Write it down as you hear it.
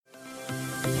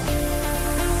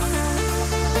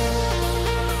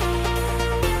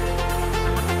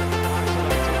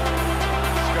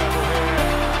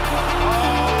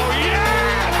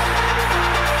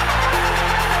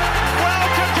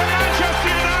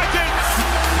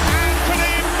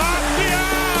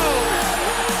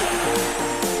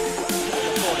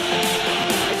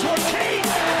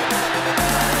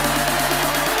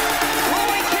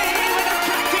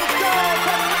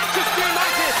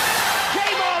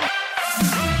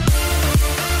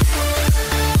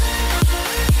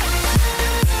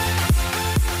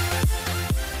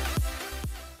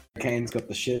He's got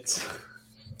the shits.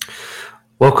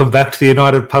 Welcome back to the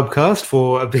United Pubcast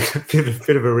for a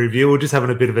bit of a review. We're just having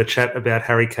a bit of a chat about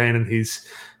Harry Kane and his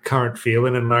current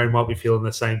feeling, and Larry might be feeling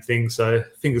the same thing. So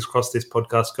fingers crossed this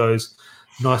podcast goes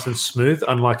nice and smooth,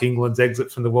 unlike England's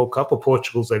exit from the World Cup or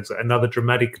Portugal's exit. Another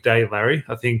dramatic day, Larry.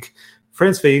 I think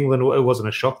France v England, it wasn't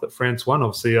a shock that France won.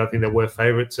 Obviously, I think they were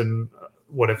favourites, and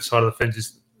whatever side of the fence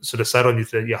is sort of sat on you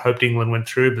that you hoped England went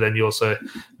through, but then you also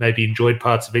maybe enjoyed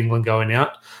parts of England going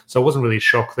out. So it wasn't really a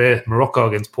shock there. Morocco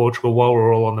against Portugal, while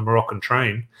we're all on the Moroccan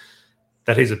train,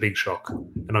 that is a big shock.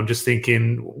 And I'm just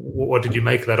thinking, what did you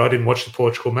make of that? I didn't watch the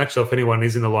Portugal match, so if anyone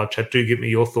is in the live chat, do give me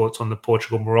your thoughts on the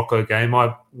Portugal-Morocco game.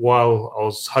 While I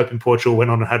was hoping Portugal went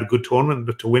on and had a good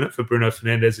tournament to win it for Bruno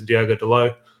Fernandes and Diogo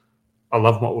Dalot, I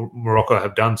love what Morocco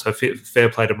have done. So fair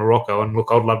play to Morocco. And look,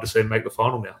 I'd love to see them make the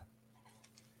final now.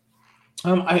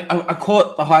 I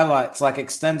caught the highlights, like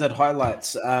extended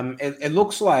highlights. It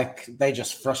looks like they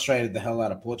just frustrated the hell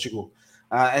out of Portugal.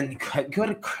 And got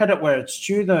to credit where it's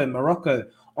due, though. Morocco,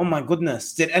 oh my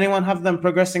goodness. Did anyone have them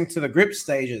progressing to the group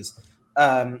stages?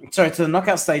 To the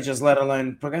knockout stages, let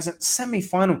alone progressing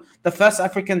semi-final. The first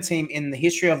African team in the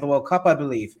history of the World Cup, I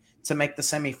believe, to make the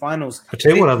semi-finals. I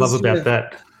tell you what I love about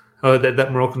that. Oh,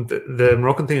 that Moroccan, the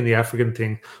Moroccan thing and the African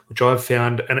thing, which I've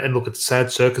found, and look, it's a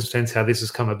sad circumstance how this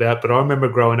has come about, but I remember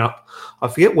growing up, I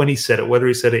forget when he said it, whether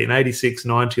he said it in 86,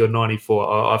 90 or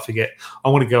 94, I forget. I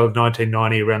want to go with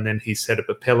 1990, around then he said it,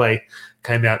 but Pele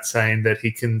came out saying that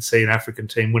he can see an African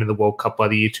team winning the World Cup by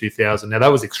the year 2000. Now,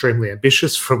 that was extremely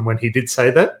ambitious from when he did say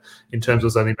that, in terms of it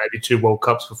was only maybe 2 World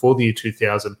Cups before the year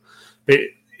 2000. But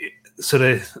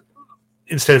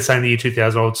instead of saying the year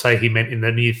 2000, I would say he meant in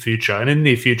the near future. And in the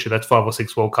near future, that's 5 or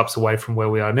 6 World Cups away from where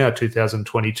we are now,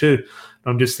 2022. And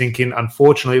I'm just thinking,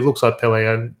 unfortunately, it looks like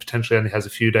Pele potentially only has a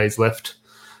few days left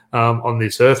on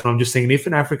this earth. And I'm just thinking, if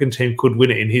an African team could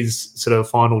win it in his sort of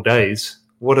final days,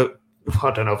 I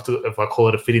don't know if I call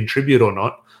it a fitting tribute or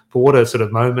not, but what a sort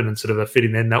of moment and sort of a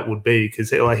fitting end that would be, because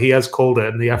he has called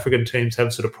it, and the African teams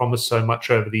have sort of promised so much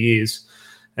over the years.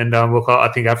 And look, I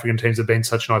think African teams have been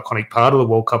such an iconic part of the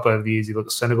World Cup over the years. You look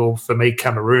at Senegal, for me,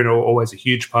 Cameroon are always a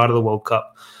huge part of the World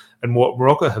Cup. And what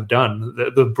Morocco have done,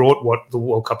 they've brought what the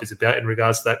World Cup is about in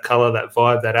regards to that colour, that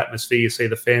vibe, that atmosphere. You see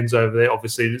the fans over there,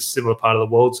 obviously it's a similar part of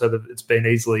the world, so that it's been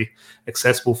easily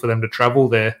accessible for them to travel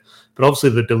there. But obviously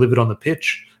they've delivered on the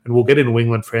pitch. And we'll get into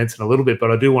England, France in a little bit, but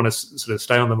I do want to sort of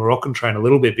stay on the Moroccan train a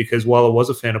little bit, because while I was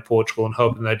a fan of Portugal and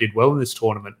hoping they did well in this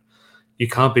tournament, you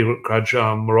can't begrudge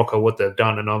Morocco what they've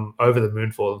done, and I'm over the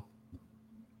moon for them.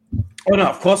 Oh, no,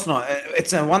 of course not.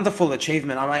 It's a wonderful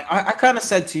achievement. I kind of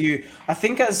said to you, I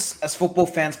think as football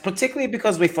fans, particularly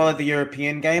because we follow the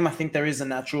European game, I think there is a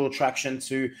natural attraction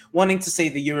to wanting to see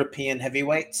the European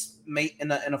heavyweights meet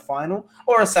in a final,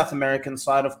 or a South American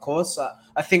side, of course.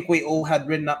 I think we all had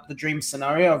written up the dream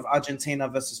scenario of Argentina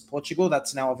versus Portugal.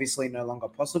 That's now obviously no longer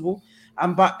possible.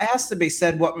 But it has to be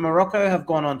said, what Morocco have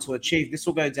gone on to achieve, this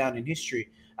will go down in history.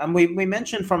 And we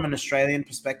mentioned from an Australian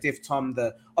perspective, Tom,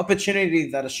 the opportunity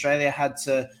that Australia had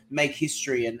to make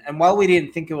history. And while we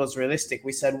didn't think it was realistic,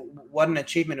 we said what an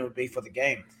achievement it would be for the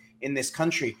game in this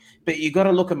country. But you got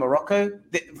to look at Morocco.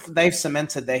 They've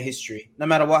cemented their history. No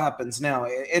matter what happens now,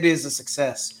 it is a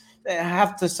success. I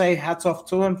have to say hats off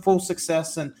to them, full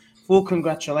success and full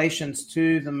congratulations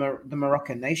to the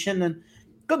Moroccan nation. And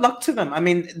good luck to them. I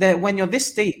mean, when you're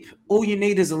this deep, all you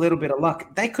need is a little bit of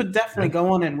luck. They could definitely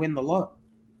go on and win the lot.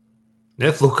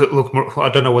 Yeah, look. I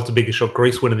don't know what's the biggest shock: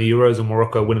 Greece winning the Euros or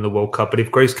Morocco winning the World Cup. But if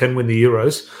Greece can win the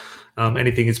Euros,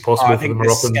 anything is possible for the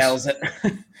Moroccans. Scales it.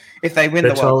 If they win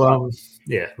the World Cup.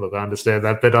 Yeah, look, I understand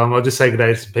that. But I'll just say good day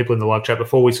to some people in the live chat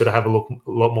before we sort of have a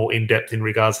lot more in-depth in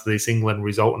regards to this England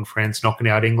result and France knocking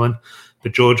out England.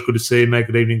 But George, good to see you, mate.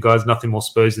 Good evening, guys. Nothing more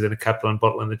Spursy than a captain and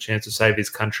bottle and the chance to save his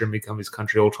country and become his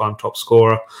country all-time top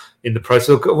scorer in the process.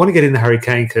 Look, I want to get into Harry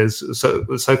Kane because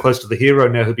so close to the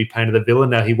hero now, he'll be painted the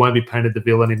villain. Now, he won't be painted the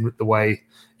villain in the way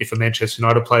if a Manchester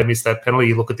United player missed that penalty.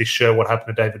 You look at this shirt, what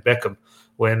happened to David Beckham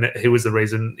when he was the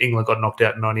reason England got knocked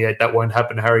out in 98. That won't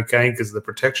happen to Harry Kane because of the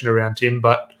protection around him,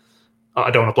 but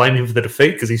I don't want to blame him for the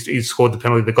defeat because he scored the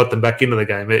penalty that got them back into the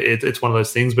game. It's one of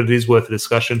those things, but it is worth a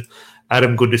discussion.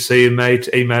 Adam, good to see you, mate.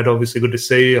 Emad, obviously good to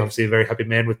see you. Obviously a very happy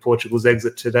man with Portugal's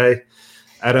exit today.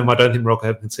 Adam, I don't think Morocco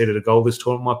have conceded a goal this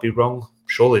tournament. Might be wrong.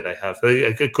 Surely they have.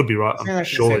 It could be right. I'm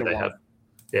surely they have.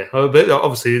 Yeah, but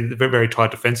obviously they're very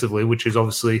tight defensively, which is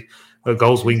obviously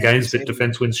goals win games, but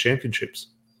defense wins championships.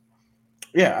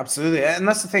 Yeah, absolutely. And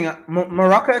that's the thing.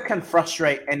 Morocco can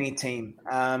frustrate any team.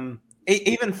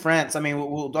 Even France, I mean,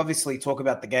 we'll obviously talk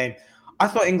about the game. I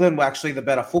thought England were actually the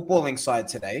better footballing side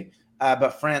today,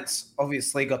 but France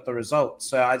obviously got the result.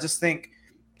 So I just think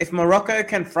if Morocco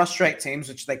can frustrate teams,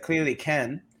 which they clearly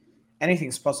can,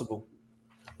 anything's possible.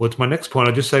 Well, it's my next point.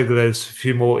 I just say that there's a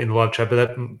few more in the live chat, but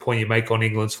that point you make on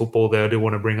England's football there, I do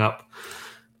want to bring up.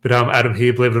 But Adam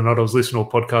here, believe it or not, I was listening to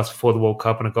a podcast before the World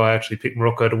Cup, and a guy actually picked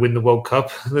Morocco to win the World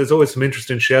Cup. There's always some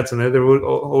interesting shouts in there. There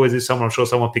always is someone, I'm sure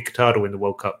someone picked Qatar to win the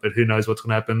World Cup, but who knows what's going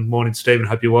to happen. Morning, Stephen.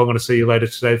 Hope you're well. I'm going to see you later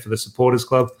today for the Supporters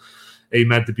Club.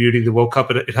 Emad, the beauty of the World Cup,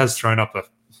 but it has thrown up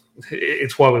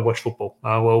it's why we watch football.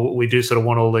 Well, we do sort of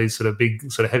want all these sort of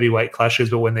big sort of heavyweight clashes,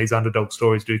 but when these underdog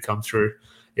stories do come through,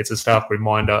 it's a stark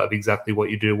reminder of exactly what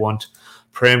you do want.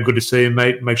 Prem, good to see you,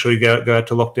 mate. Make sure you go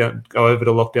over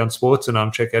to Lockdown Sports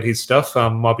and check out his stuff.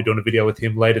 Might be doing a video with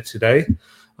him later today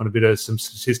on a bit of some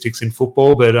statistics in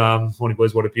football. But morning,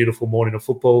 boys, what a beautiful morning of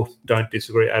football. Don't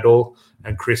disagree at all.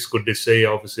 And Chris, good to see you.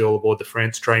 Obviously, all aboard the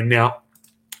France train now.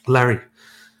 Larry,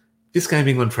 this game,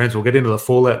 England-France, we'll get into the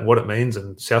fallout and what it means,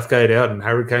 and Southgate out and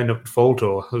Harry Kane at fault,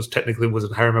 or it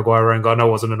was Harry Maguire own goal? No,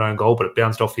 it wasn't an own goal, but it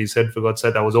bounced off his head, for God's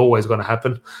sake. That was always going to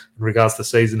happen in regards to the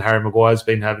season Harry Maguire's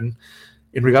been having.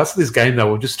 In regards to this game,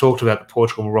 though, we've just talked about the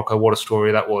Portugal-Morocco, what a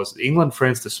story that was.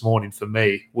 England-France this morning, for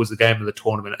me, was the game of the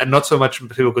tournament. And not so much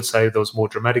people could say there was more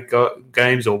dramatic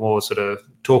games or more sort of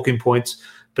talking points,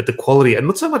 but the quality, and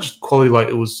not so much quality like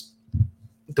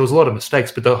there was a lot of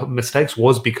mistakes, but the mistakes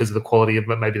was because of the quality of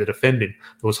maybe the defending.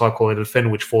 There was high-quality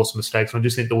defending, which forced mistakes. And I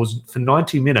just think there was, for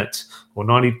 90 minutes or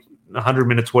 100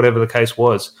 minutes, whatever the case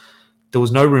was, there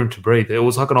was no room to breathe. It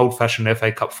was like an old-fashioned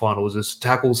FA Cup final. It was just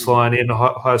tackles flying in,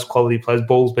 highest quality plays,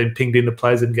 balls being pinged into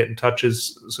players and getting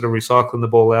touches, sort of recycling the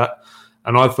ball out.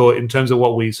 And I thought, in terms of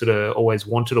what we sort of always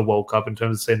wanted a World Cup, in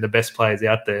terms of seeing the best players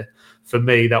out there, for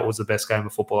me, that was the best game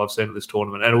of football I've seen at this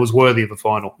tournament. And it was worthy of a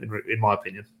final, in my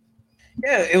opinion.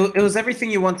 Yeah, it was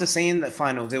everything you want to see in the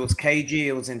finals. It was cagey,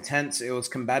 it was intense, it was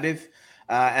combative.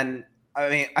 And I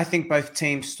mean, I think both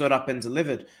teams stood up and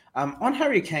delivered. On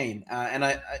Harry Kane, and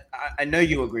I know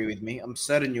you agree with me. I'm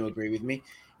certain you agree with me.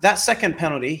 That second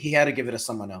penalty, he had to give it to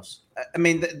someone else. I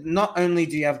mean, not only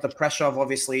do you have the pressure of,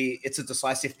 obviously, it's a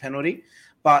decisive penalty,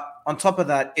 but on top of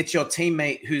that, it's your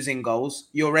teammate who's in goals.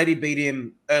 You already beat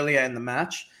him earlier in the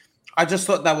match. I just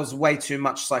thought that was way too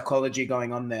much psychology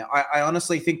going on there. I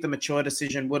honestly think the mature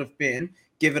decision would have been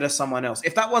give it to someone else.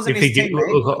 If that wasn't his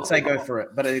teammate, I'd say go for it,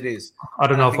 but it is. I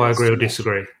don't know if I agree or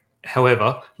disagree.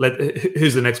 However,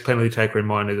 who's the next penalty taker in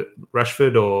mind? Is it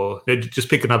Rashford, or just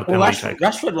pick another penalty taker?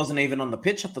 Rashford wasn't even on the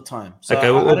pitch at the time. So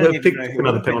okay, pick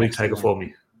another penalty taker for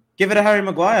me. Give it to Harry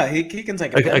Maguire. He can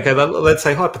take it. Okay, let's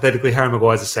say hypothetically Harry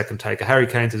Maguire's a second taker. Harry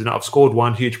Kane says, no, I've scored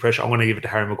one, huge pressure. I'm going to give it to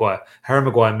Harry Maguire. Harry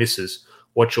Maguire misses.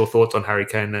 What's your thoughts on Harry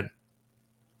Kane then?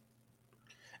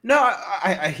 No,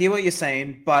 I hear what you're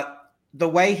saying, but the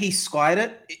way he skied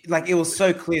it, like it was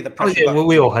so clear. The pressure. Well,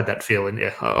 we all had that feeling,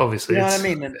 yeah. Obviously, you know what I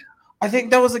mean. And I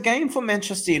think there was a game for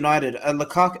Manchester United.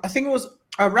 Lukaku, I think it was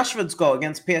Rashford's goal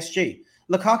against PSG.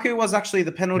 Lukaku was actually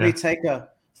the penalty taker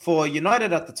for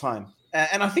United at the time,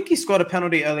 and I think he scored a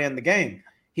penalty earlier in the game.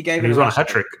 He was on a hat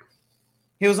trick.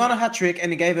 He was on a hat trick,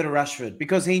 and he gave it to Rashford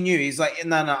because he knew he's like,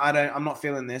 no, I'm not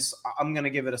feeling this. I'm going to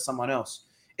give it to someone else.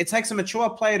 It takes a mature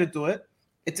player to do it.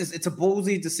 It's a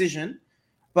ballsy decision.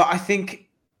 But I think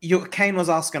Kane was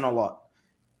asking a lot.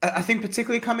 I think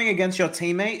particularly coming against your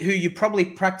teammate, who you probably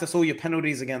practice all your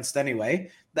penalties against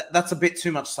anyway, that's a bit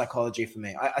too much psychology for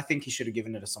me. I think he should have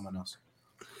given it to someone else.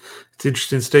 It's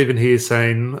interesting. Stephen here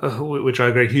saying, which I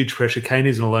agree, huge pressure. Kane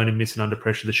isn't alone in missing under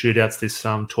pressure. The shootouts this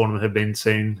tournament have been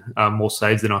seeing more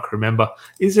saves than I can remember.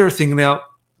 Is there a thing now?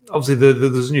 Obviously,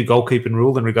 there's a new goalkeeping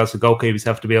rule in regards to goalkeepers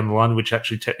have to be on the line, which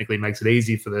actually technically makes it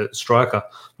easy for the striker.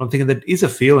 I'm thinking that is a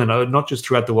feeling, not just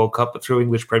throughout the World Cup, but through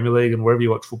English Premier League and wherever you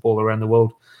watch football around the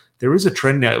world. There is a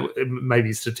trend now,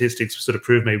 maybe statistics sort of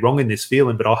prove me wrong in this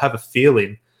feeling, but I'll have a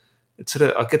feeling. It's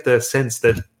sort of, I get the sense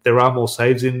that there are more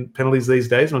saves in penalties these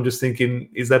days. And I'm just thinking,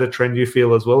 is that a trend you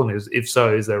feel as well? And if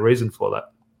so, is there a reason for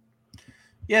that?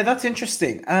 Yeah, that's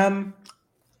interesting.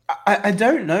 I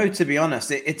don't know, to be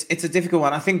honest. It's a difficult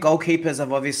one. I think goalkeepers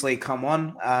have obviously come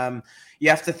on. You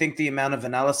have to think the amount of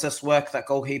analysis work that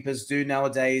goalkeepers do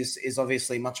nowadays is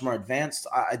obviously much more advanced.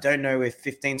 I don't know if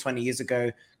 15, 20 years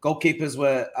ago, goalkeepers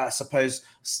were, I suppose,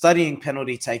 studying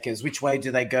penalty takers. Which way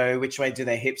do they go? Which way do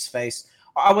their hips face?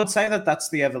 I would say that that's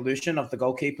the evolution of the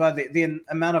goalkeeper, the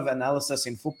amount of analysis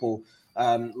in football,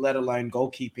 let alone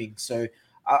goalkeeping. So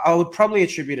I would probably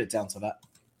attribute it down to that.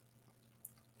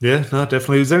 Yeah, no,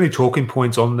 definitely. Is there any talking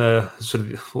points on the sort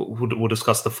of? We'll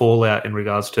discuss the fallout in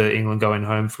regards to England going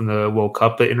home from the World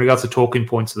Cup, but in regards to talking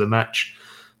points of the match,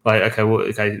 Like,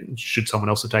 okay, should someone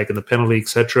else have taken the penalty,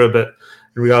 etc. But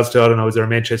in regards to, I don't know, is there a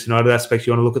Manchester United aspect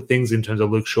you want to look at things in terms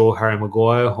of Luke Shaw, Harry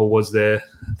Maguire, or was there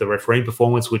the refereeing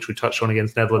performance, which we touched on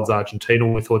against Netherlands, Argentina,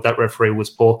 when we thought that referee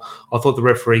was poor? I thought the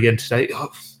referee again today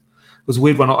was a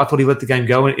weird one. I thought he let the game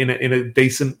go in a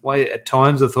decent way at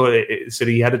times. I thought it said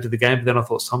he added to the game, but then I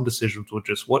thought some decisions were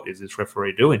just, what is this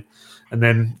referee doing? And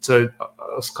then, so I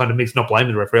was kind of mixed, not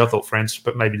blaming the referee. I thought France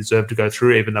but maybe deserved to go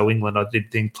through, even though England, I did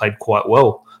think, played quite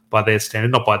well by their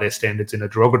standard, not by their standards in a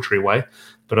derogatory way.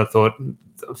 But I thought,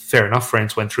 fair enough,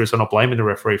 France went through, so I'm not blaming the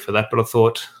referee for that. But I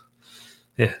thought,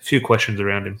 a few questions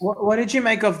around him. What did you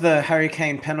make of the Harry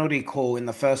Kane penalty call in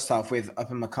the first half with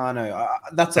Upamecano?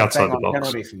 That's a bang-on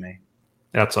penalty for me.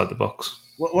 Outside the box.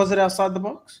 Was it outside the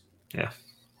box? Yeah.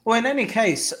 Well, in any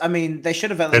case, I mean, they should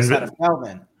have at least had a foul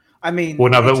then. I mean...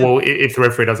 if the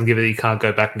referee doesn't give it, he can't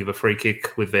go back and give a free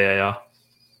kick with VAR.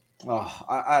 Oh,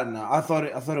 I don't know. I thought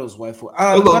it was woeful.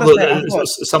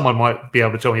 Someone might be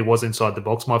able to tell me it was inside the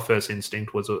box. My first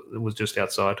instinct was it was just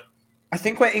outside. I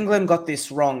think where England got this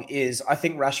wrong is I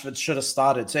think Rashford should have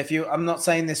started. So I'm not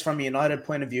saying this from a United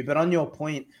point of view, but on your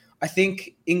point, I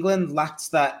think England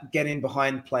lacked that get in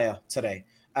behind player today.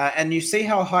 And you see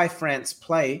how high France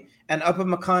play. And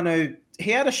Upamecano,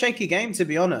 he had a shaky game, to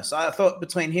be honest. I thought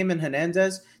between him and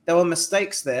Hernandez, there were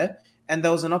mistakes there. And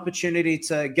there was an opportunity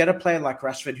to get a player like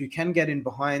Rashford who can get in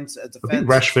behind a defense. I think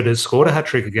Rashford has scored a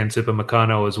hat-trick against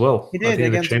Upamecano as well. He did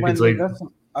against the Champions League.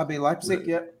 RB Leipzig,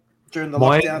 yeah. During the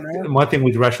lockdown. My thing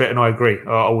with Rashford, and I agree,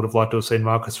 I would have liked to have seen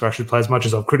Marcus Rashford play as much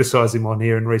as I've criticised him on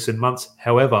here in recent months.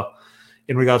 However,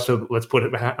 in regards to, let's put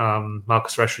it,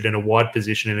 Marcus Rashford in a wide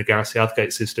position in a Gareth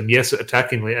Southgate system, yes,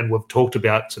 attackingly, and we've talked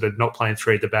about sort of not playing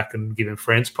three at the back and giving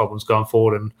France problems going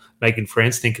forward and making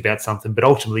France think about something, but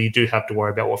ultimately you do have to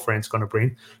worry about what France is going to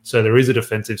bring. So there is a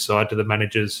defensive side to the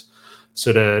manager's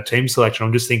sort of team selection.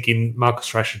 I'm just thinking Marcus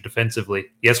Rashford defensively.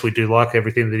 Yes, we do like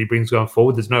everything that he brings going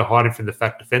forward. There's no hiding from the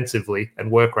fact defensively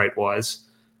and work rate wise,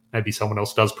 maybe someone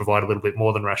else does provide a little bit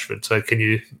more than Rashford. So can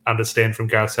you understand from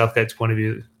Gareth Southgate's point of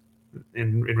view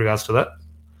in regards to that?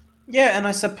 Yeah, and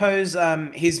I suppose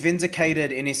he's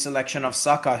vindicated in his selection of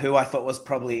Saka, who I thought was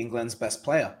probably England's best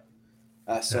player.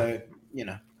 Can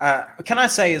I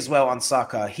say as well on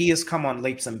Saka, he has come on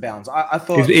leaps and bounds. I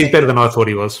thought he's better than I thought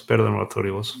he was. Better than what I thought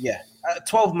he was. Yeah.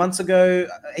 12 months ago,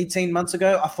 18 months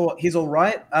ago, I thought he's all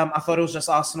right. I thought it was just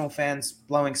Arsenal fans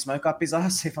blowing smoke up his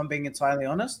ass, if I'm being entirely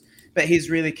honest. But he's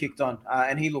really kicked on,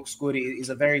 and he looks good. He's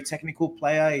a very technical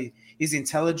player. He's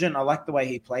intelligent. I like the way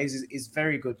he plays. He's a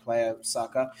very good player,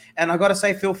 Saka. And I got to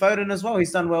say, Phil Foden as well.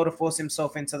 He's done well to force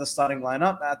himself into the starting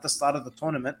lineup at the start of the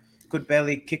tournament. Could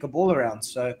barely kick a ball around.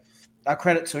 So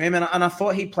credit to him. And I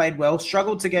thought he played well.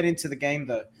 Struggled to get into the game,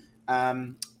 though.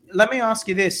 Let me ask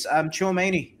you this.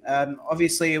 Tchouaméni,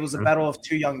 obviously it was a battle of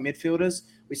two young midfielders.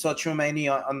 We saw Tchouaméni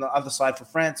on the other side for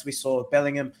France. We saw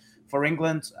Bellingham for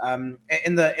England.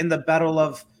 In the battle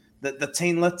of the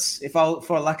teenlets,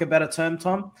 for lack of a better term,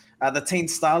 Tom, the teen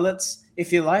starlets,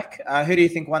 if you like. Who do you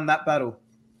think won that battle?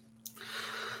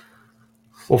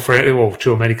 Well,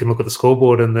 Tchouaméni can look at the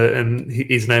scoreboard and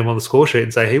his name on the score sheet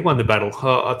and say he won the battle.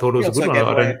 I thought it was a good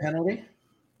one. Penalty?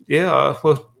 Yeah,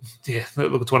 look, it's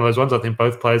one of those ones. I think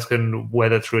both players can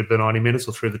weather through the 90 minutes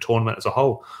or through the tournament as a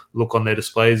whole, look on their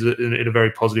displays in a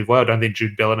very positive way. I don't think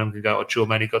Jude Bellingham can go,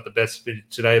 Tchouaméni got the best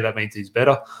today, that means he's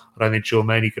better. I don't think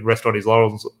Tchouaméni can rest on his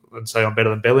laurels and say I'm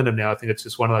better than Bellingham now. I think it's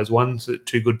just one of those ones that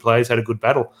two good players had a good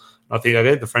battle. I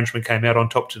think, the Frenchman came out on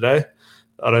top today.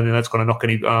 I don't think that's going to knock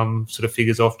any sort of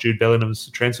figures off Jude Bellingham's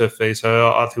transfer fee.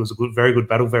 So I think it was a very good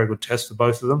battle, very good test for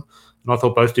both of them. And I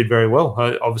thought both did very well.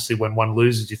 Obviously, when one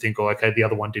loses, you think, the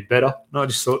other one did better. No, I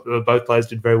just thought both players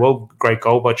did very well. Great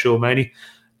goal by Tchouaméni.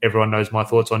 Everyone knows my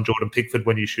thoughts on Jordan Pickford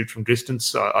when you shoot from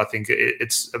distance. I think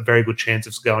it's a very good chance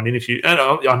of going in.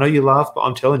 I know you laugh, but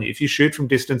I'm telling you, if you shoot from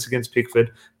distance against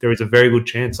Pickford, there is a very good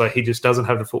chance. He just doesn't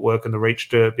have the footwork and the reach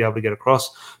to be able to get across.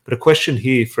 But a question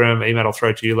here from Emad, I'll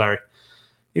throw to you, Larry.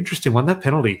 Interesting one, that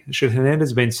penalty. Should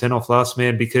Hernandez have been sent off last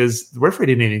man? Because the referee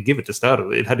didn't even give it to start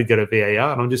with. It had to go to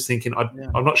VAR. And I'm just thinking,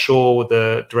 I'm not sure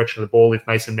the direction of the ball, if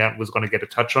Mason Mount was going to get a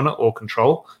touch on it or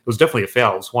control. It was definitely a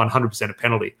foul. It was 100% a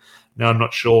penalty. Now, I'm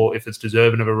not sure if it's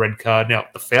deserving of a red card. Now,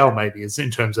 the foul maybe is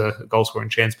in terms of goal scoring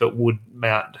chance, but would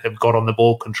Mount have got on the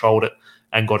ball, controlled it,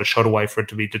 and got a shot away for it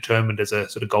to be determined as a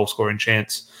sort of goal scoring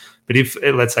chance? But if,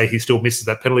 let's say, he still misses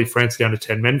that penalty, France down to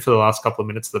 10 men for the last couple of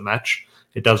minutes of the match,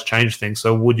 it does change things.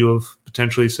 So would you have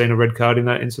potentially seen a red card in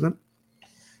that incident?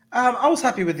 I was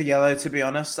happy with the yellow, to be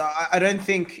honest. I don't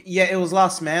think, it was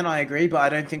last man, I agree, but I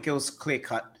don't think it was clear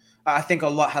cut. I think a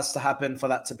lot has to happen for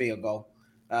that to be a goal.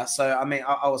 So, I mean,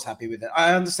 I was happy with it.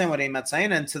 I understand what Emad's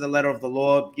saying, and to the letter of the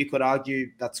law, you could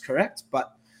argue that's correct.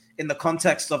 But in the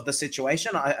context of the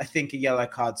situation, I think a yellow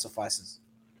card suffices.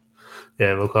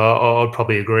 Yeah, look, I'd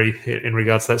probably agree in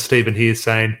regards to that. Stephen here is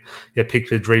saying, yeah,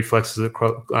 Pickford's reflexes at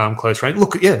close range.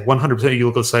 Look, yeah, 100% you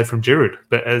look at the save from Giroud.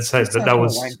 But as I said, that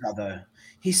was... Wanker,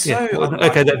 he's so...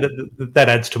 okay, that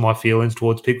adds to my feelings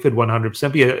towards Pickford, 100%.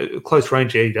 But yeah, close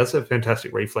range, yeah, he does have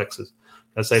fantastic reflexes.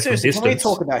 Seriously, can we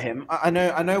talk about him? I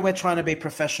know we're trying to be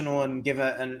professional and give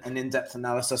an in-depth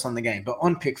analysis on the game, but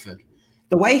on Pickford,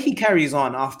 the way he carries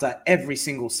on after every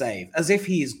single save, as if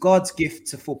he is God's gift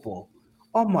to football.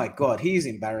 Oh my God, he is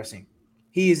embarrassing.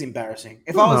 He is embarrassing.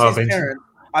 If I was his parent,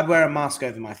 I'd wear a mask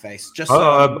over my face.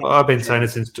 I've been saying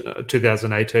it since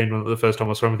 2018 when the first time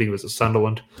I saw him. I think it was at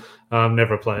Sunderland.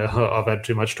 Never a player I've had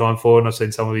too much time for, and I've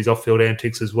seen some of his off-field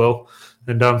antics as well.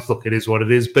 And look, it is what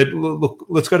it is. But look,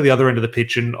 let's go to the other end of the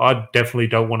pitch, and I definitely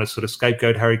don't want to sort of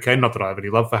scapegoat Harry Kane. Not that I have any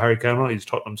love for Harry Kane. He's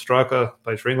Tottenham striker,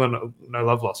 plays for England, no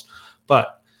love lost.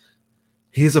 But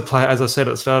here's a player, as I said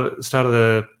at the start of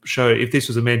the show, if this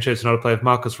was a Manchester United player, if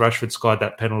Marcus Rashford skied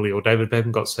that penalty, or David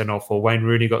Beckham got sent off, or Wayne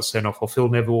Rooney got sent off, or Phil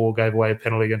Neville gave away a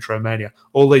penalty against Romania,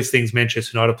 all these things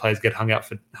Manchester United players get hung out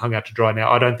to dry. Now,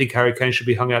 I don't think Harry Kane should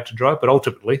be hung out to dry, but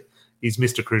ultimately, he's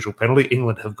missed a crucial penalty.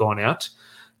 England have gone out.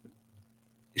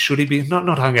 Should he be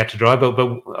not hung out to dry, but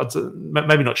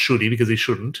maybe not should he, because he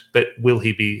shouldn't, but will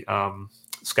he be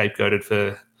scapegoated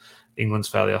for England's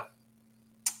failure?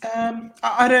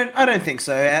 I don't think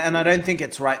so, and I don't think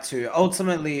it's right to.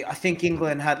 Ultimately, I think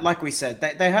England had, like we said,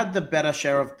 they had the better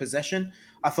share of possession.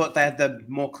 I thought they had the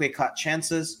more clear-cut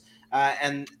chances,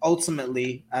 and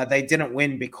ultimately they didn't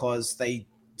win because they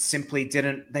simply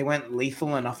didn't. They weren't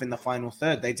lethal enough in the final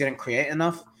third. They didn't create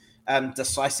enough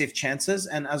decisive chances,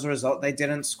 and as a result, they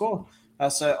didn't score. I'm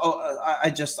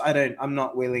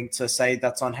not willing to say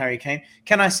that's on Harry Kane.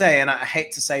 Can I say, and I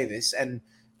hate to say this, and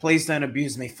please don't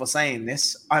abuse me for saying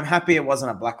this, I'm happy it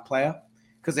wasn't a black player,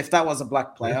 because if that was a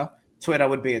black player, Twitter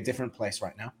would be a different place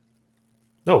right now.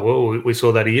 No, well, we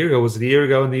saw that a year ago. Was it a year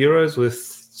ago in the Euros with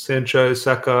Sancho,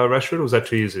 Saka, Rashford? Or was that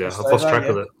 2 years ago?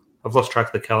 I've lost track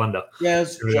of the calendar. Yeah, it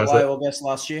was July, August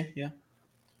last year. Yeah.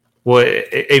 Well,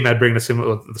 Emad bringing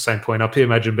the same point up here.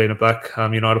 Imagine being a black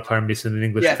United player missing an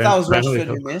English. Yeah, if that was Rashford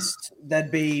who missed, there'd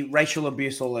be racial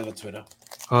abuse all over Twitter.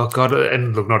 Oh God!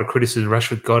 And look, not a criticism,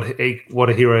 Rashford. God,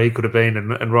 what a hero he could have been,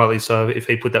 and rightly so. If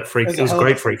he put that free, it was a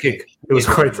great free kick. It was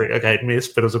a great free. Okay, it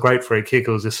missed, but it was a great free kick.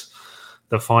 It was just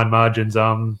the fine margins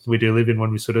we do live in when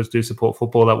we sort of do support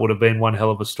football. That would have been one hell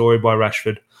of a story by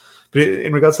Rashford. But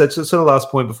in regards to that, sort of last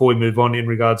point before we move on, in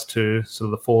regards to sort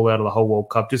of the fallout of the whole World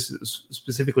Cup, just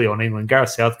specifically on England, Gareth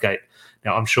Southgate.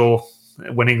 Now, I'm sure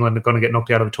when England are going to get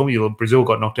knocked out of the tournament, Brazil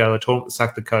got knocked out of the tournament,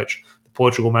 sacked the coach. The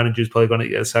Portugal manager is probably going to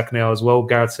get a sack now as well.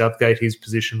 Gareth Southgate, his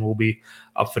position will be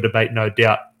up for debate, no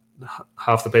doubt.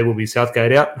 Half the people will be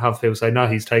Southgate out. Half the people say, no,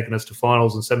 he's taken us to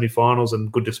finals and semi-finals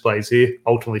and good displays here.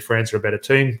 Ultimately, France are a better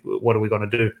team. What are we going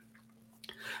to do?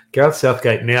 Gareth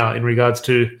Southgate now, in regards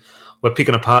to, we're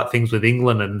picking apart things with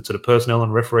England and sort of personnel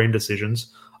and refereeing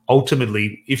decisions.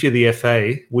 Ultimately, if you're the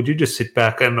FA, would you just sit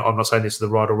back, and I'm not saying this is the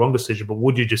right or wrong decision, but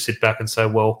would you just sit back and say,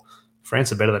 well,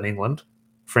 France are better than England.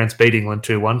 France beat England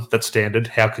 2-1. That's standard.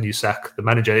 How can you sack the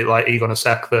manager? Like, are you going to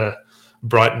sack the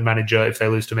Brighton manager if they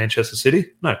lose to Manchester City?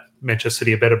 No. Manchester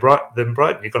City are better than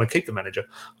Brighton. You're going to keep the manager.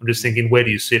 I'm just thinking, where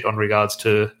do you sit on regards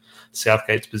to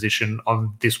Southgate's position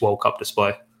on this World Cup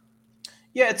display?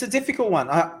 Yeah, it's a difficult one.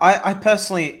 I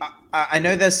personally, I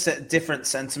know there's a different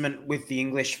sentiment with the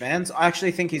English fans. I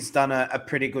actually think he's done a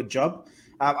pretty good job.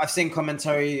 I've seen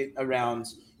commentary around,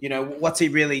 what's he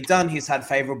really done? He's had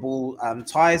favorable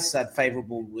ties, had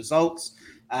favorable results.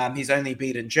 He's only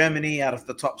beaten Germany out of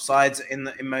the top sides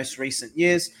in most recent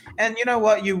years. And you know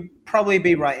what? You probably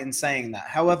be right in saying that.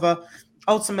 However,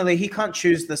 ultimately, he can't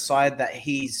choose the side that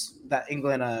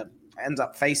England ends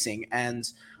up facing.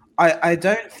 And I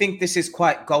don't think this is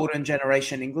quite golden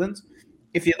generation England.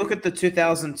 If you look at the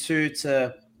 2002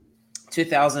 to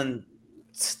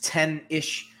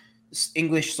 2010-ish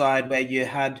English side, where you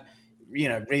had,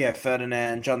 Rio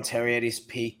Ferdinand, John Terry at his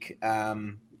peak,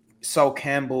 Sol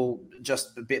Campbell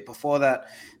just a bit before that,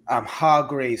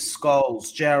 Hargreaves,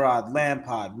 Scholes, Gerrard,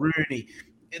 Lampard, Rooney,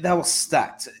 they were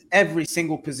stacked. Every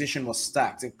single position was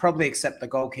stacked, probably except the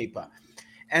goalkeeper.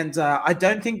 And I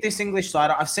don't think this English side,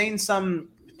 I've seen some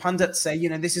pundits say,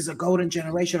 this is a golden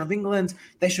generation of England.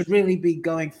 They should really be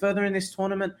going further in this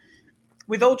tournament.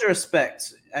 With all due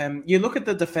respect, you look at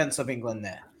the defense of England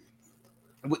there.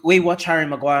 We watch Harry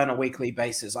Maguire on a weekly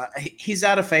basis. He's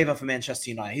out of favour for Manchester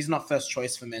United. He's not first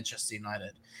choice for Manchester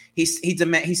United. He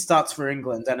starts for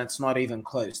England, and it's not even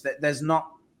close. There's not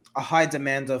a high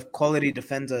demand of quality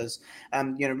defenders,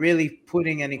 really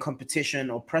putting any competition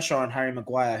or pressure on Harry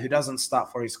Maguire, who doesn't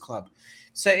start for his club.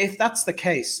 So if that's the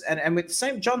case, and with the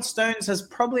same, John Stones has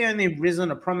probably only risen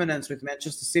to prominence with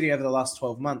Manchester City over the last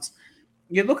 12 months.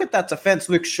 You look at that defense,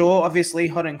 Luke Shaw, obviously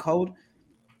hot and cold.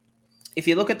 If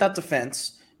you look at that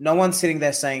defense, no one's sitting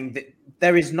there saying that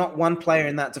there is not one player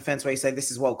in that defense where you say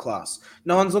this is world class.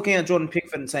 No one's looking at Jordan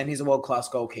Pickford and saying he's a world class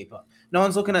goalkeeper. No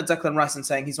one's looking at Declan Rice and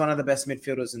saying he's one of the best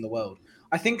midfielders in the world.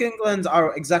 I think England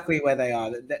are exactly where they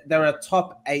are. They're a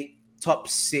top 8, top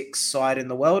 6 side in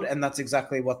the world, and that's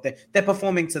exactly what they're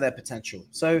performing to their potential.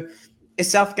 So is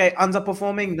Southgate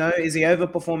underperforming? No. Is he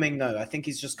overperforming? No. I think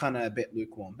he's just kind of a bit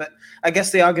lukewarm. But I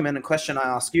guess the argument and question I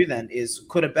ask you then is,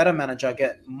 could a better manager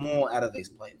get more out of these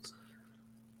players?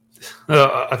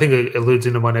 I think it alludes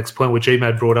into my next point, which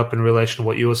Emad brought up in relation to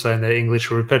what you were saying, that English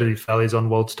are repetitive failures on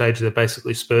world stage. They're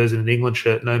basically Spurs in an England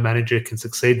shirt. No manager can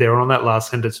succeed there. On that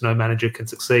last sentence, no manager can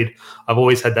succeed. I've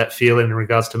always had that feeling in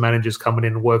regards to managers coming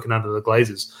in and working under the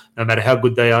Glazers. No matter how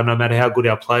good they are, no matter how good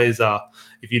our players are,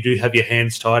 if you do have your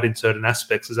hands tied in certain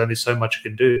aspects, there's only so much you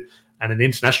can do. And an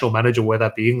international manager, whether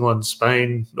that be England,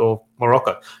 Spain, or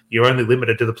Morocco, you're only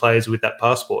limited to the players with that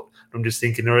passport. I'm just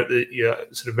thinking you're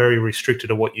sort of very restricted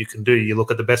to what you can do. You look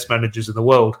at the best managers in the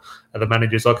world, and the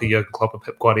managers like a Jurgen Klopp or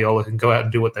Pep Guardiola can go out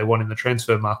and do what they want in the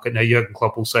transfer market. Now, Jurgen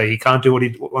Klopp will say he can't do what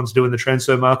he wants to do in the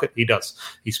transfer market. He does.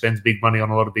 He spends big money on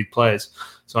a lot of big players.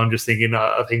 So I'm just thinking,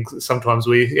 I think sometimes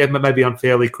we maybe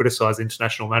unfairly criticise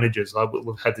international managers.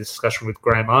 We've had this discussion with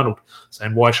Graham Arnold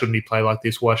saying, why shouldn't he play like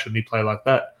this? Why shouldn't he play like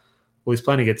that? Well, he's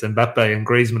playing against Mbappe and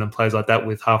Griezmann and players like that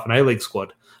with half an A-League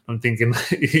squad. I'm thinking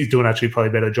he's doing actually probably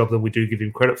a better job than we do give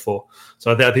him credit for.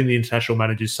 So I think the international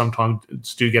managers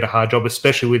sometimes do get a hard job,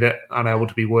 especially with it unable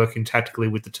to be working tactically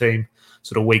with the team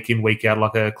sort of week in, week out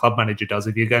like a club manager does.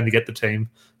 If you're going to get the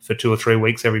team for 2 or 3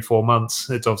 weeks every 4 months,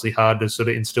 it's obviously hard to sort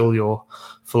of instill your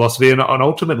philosophy. And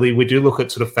ultimately, we do look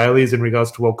at sort of failures in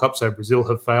regards to World Cup. So Brazil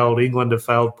have failed, England have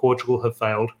failed, Portugal have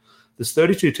failed. There's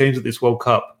 32 teams at this World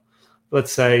Cup.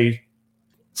 Let's say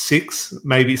 6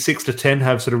 to 10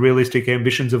 have sort of realistic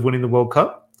ambitions of winning the World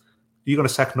Cup. You're going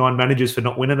to sack 9 managers for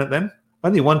not winning it then?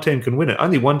 Only one team can win it.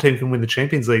 Only one team can win the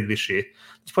Champions League this year.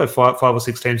 There's probably 5 or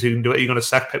 6 teams who can do it. You're going to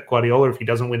sack Pep Guardiola if he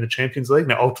doesn't win the Champions League?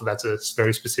 Now, that's a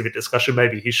very specific discussion.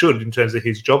 Maybe he should in terms of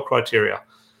his job criteria.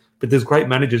 But there's great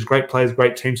managers, great players,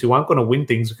 great teams who aren't going to win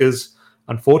things because,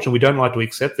 unfortunately, we don't like to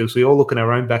accept this. We all look in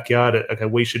our own backyard at, okay,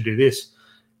 we should do this.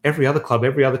 Every other club,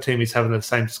 every other team is having the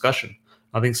same discussion.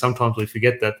 I think sometimes we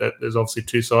forget that there's obviously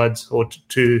 2 sides or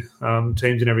 2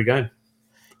 teams in every game.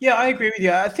 Yeah, I agree with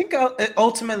you. I think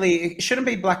ultimately it shouldn't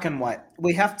be black and white.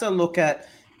 We have to look at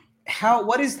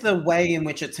what is the way in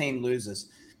which a team loses.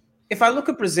 If I look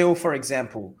at Brazil, for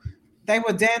example, they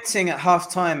were dancing at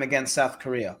halftime against South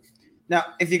Korea. Now,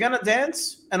 if you're going to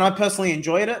dance, and I personally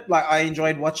enjoyed it, like I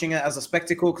enjoyed watching it as a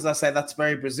spectacle because I say that's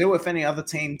very Brazil. If any other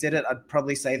team did it, I'd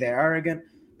probably say they're arrogant.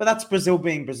 But that's Brazil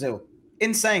being Brazil.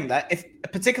 In saying that,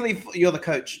 particularly if you're the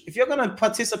coach, if you're going to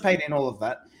participate in all of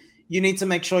that, you need to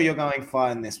make sure you're going far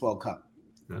in this World Cup.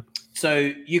 Yeah.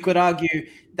 So you could argue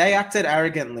they acted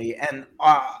arrogantly, and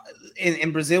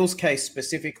in Brazil's case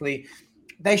specifically,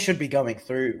 they should be going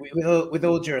through. With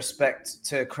all due respect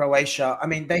to Croatia, I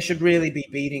mean, they should really be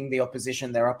beating the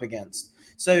opposition they're up against.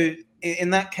 So in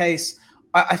that case,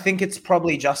 I think it's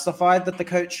probably justified that the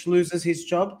coach loses his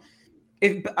job.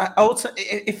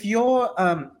 If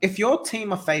your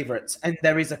team are favorites and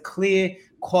there is a clear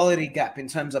quality gap in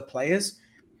terms of players,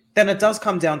 then it does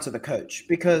come down to the coach,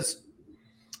 because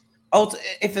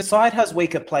if the side has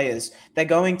weaker players, they're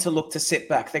going to look to sit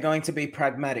back. They're going to be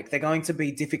pragmatic. They're going to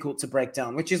be difficult to break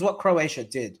down, which is what Croatia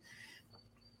did.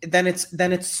 Then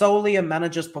it's solely a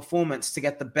manager's performance to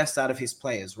get the best out of his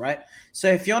players, right? So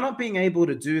if you're not being able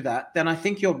to do that, then I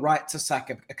think you're right to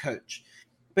sack a coach.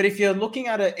 But if you're looking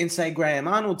at it in, say, Graham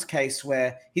Arnold's case,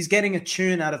 where he's getting a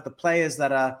tune out of the players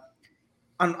that are,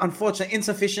 unfortunately,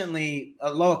 insufficiently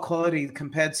lower quality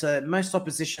compared to most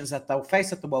oppositions that they'll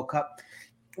face at the World Cup,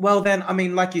 well, then, I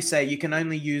mean, like you say, you can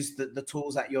only use the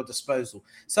tools at your disposal.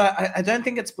 So I don't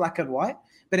think it's black and white.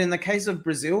 But in the case of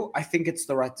Brazil, I think it's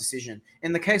the right decision.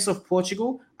 In the case of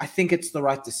Portugal, I think it's the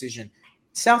right decision.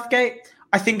 Southgate,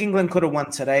 I think England could have won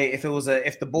today if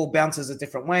the ball bounces a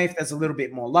different way, if there's a little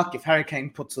bit more luck, if Harry Kane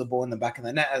puts the ball in the back of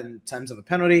the net in terms of a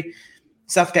penalty.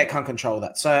 Southgate can't control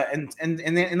that. So, and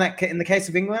in the case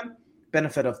of England,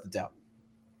 benefit of the doubt.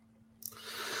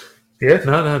 Yeah,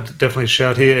 no, definitely a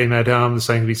shout here. Emad, the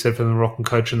same can be said for the Moroccan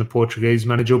coach and the Portuguese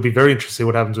manager. It'll be very interesting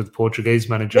what happens with the Portuguese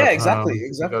manager. Yeah,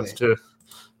 exactly.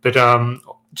 But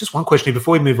just one question here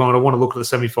before we move on. I want to look at the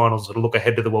semi-finals and look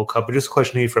ahead to the World Cup. But just a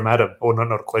question here from Adam, or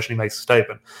not a question, he makes a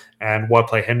statement. And why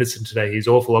play Henderson today? He's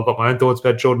awful. I've got my own thoughts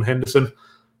about Jordan Henderson.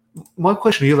 My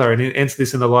question to you, Larry, and answer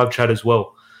this in the live chat as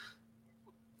well.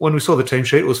 When we saw the team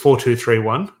sheet, it was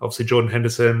 4-2-3-1. Obviously, Jordan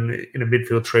Henderson in a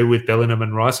midfield three with Bellingham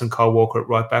and Rice and Kyle Walker at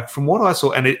right back. From what I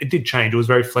saw, and it did change, it was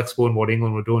very flexible in what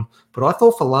England were doing. But I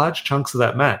thought for large chunks of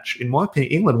that match, in my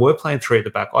opinion, England were playing three at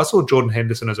the back. I saw Jordan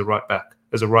Henderson as a right back,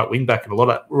 as a right wing back, and a lot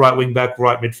of right wing back,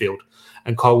 right midfield.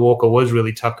 And Kyle Walker was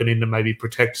really tucking in to maybe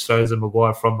protect Stones and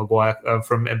Maguire from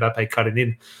Mbappe cutting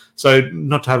in. So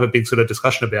not to have a big sort of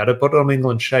discussion about it, but on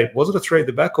England's shape, was it a three at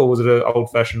the back or was it an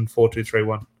old-fashioned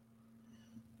 4-2-3-1?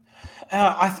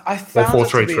 I found or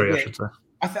 4-3-3, I should say.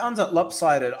 I found it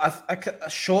lopsided.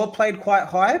 Shaw played quite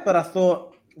high, but I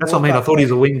thought that's what I mean. I thought he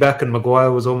was a wing back, and Maguire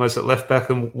was almost at left back,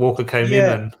 and Walker came in.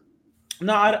 And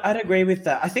no, I'd agree with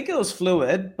that. I think it was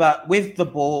fluid, but with the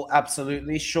ball,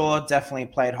 absolutely. Shaw definitely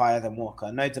played higher than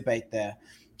Walker. No debate there.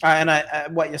 And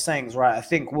what you're saying is right. I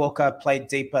think Walker played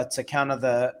deeper to counter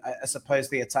the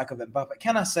attack of Mbappe.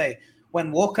 Can I say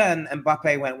when Walker and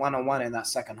Mbappe went 1-on-1 in that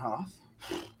second half?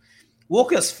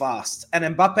 Walker's fast, and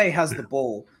Mbappe has the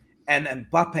ball, and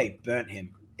Mbappe burnt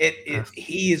him.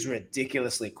 He is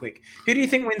ridiculously quick. Who do you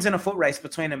think wins in a foot race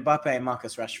between Mbappe and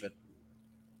Marcus Rashford?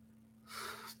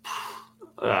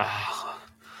 I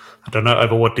don't know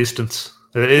over what distance.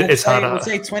 It's hard. We'll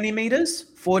say 20 meters,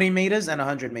 40 meters, and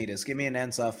 100 meters. Give me an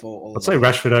answer for all. I'd say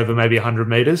Rashford over maybe 100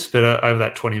 meters, but over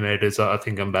that 20 meters, I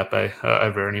think Mbappe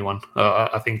over anyone.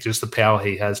 I think just the power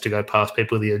he has to go past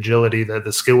people, the agility,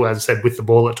 the skill, as I said, with the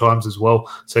ball at times as well.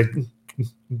 So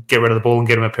get rid of the ball and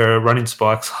get him a pair of running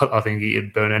spikes. I think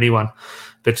he'd burn anyone.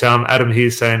 But Adam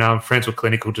here's saying France were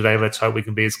clinical today. Let's hope we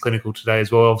can be as clinical today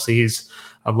as well. Obviously, he's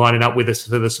lining up with us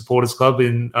for the supporters club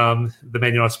in the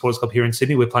Man United Supporters Club here in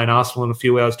Sydney. We're playing Arsenal in a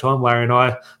few hours' time. Larry and I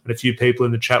and a few people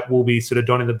in the chat will be sort of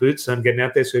donning the boots and getting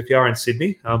out there. So if you are in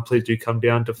Sydney, please do come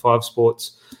down to 5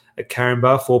 Sports at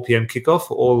Caringbah, 4 p.m. kickoff.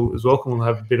 All is welcome. We'll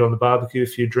have a bit on the barbecue, a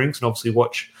few drinks, and obviously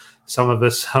watch some of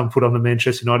us put on the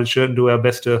Manchester United shirt and do our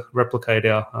best to replicate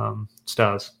our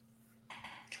stars.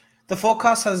 The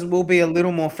forecast will be a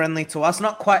little more friendly to us.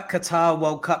 Not quite Qatar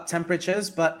World Cup temperatures,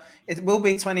 but it will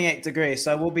be 28 degrees,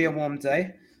 so it will be a warm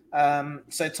day.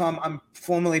 So, Tom, I'm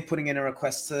formally putting in a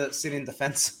request to sit in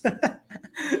defence.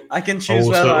 I can choose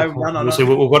whether I run or not.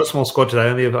 We've got a small squad today,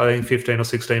 only about 15 or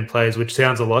 16 players, which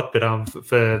sounds a lot, but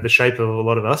for the shape of a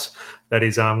lot of us, that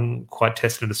is quite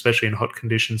tested, especially in hot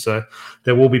conditions. So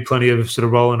there will be plenty of sort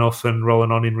of rolling off and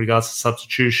rolling on in regards to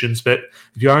substitutions. But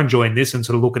if you are enjoying this and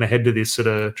sort of looking ahead to this sort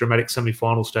of dramatic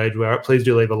semi-final stage, please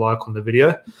do leave a like on the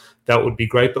video. That would be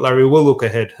great. But Larry, we'll look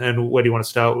ahead. And where do you want to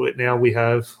start with now? We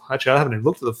have, actually, I haven't even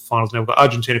looked at the finals now. We've got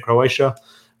Argentina, Croatia,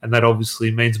 and that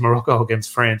obviously means Morocco against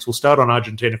France. We'll start on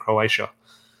Argentina, Croatia.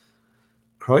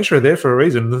 Croatia are there for a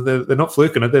reason. They're not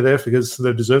fluking it. They're there because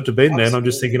they deserve to be there. And I'm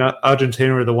just thinking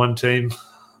Argentina are the one team.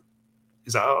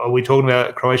 Are we talking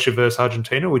about Croatia versus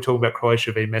Argentina? Or are we talking about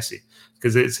Croatia v Messi?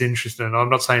 Because it's interesting.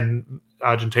 I'm not saying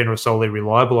Argentina are solely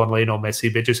reliable on Lionel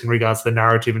Messi, but just in regards to the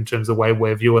narrative in terms of the way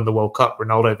we're viewing the World Cup,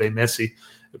 Ronaldo v Messi.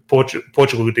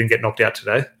 Portugal didn't get knocked out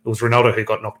today. It was Ronaldo who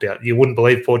got knocked out. You wouldn't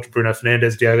believe Bruno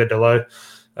Fernandes, Diogo Dalot,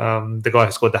 the guy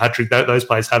who scored the hat-trick. Those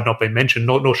players have not been mentioned,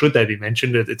 nor should they be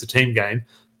mentioned. It's a team game,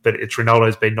 but it's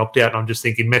Ronaldo's been knocked out. And I'm just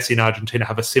thinking Messi and Argentina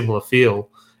have a similar feel.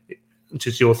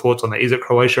 Just your thoughts on that. Is it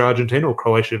Croatia, Argentina, or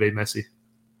Croatia v Messi?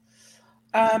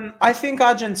 I think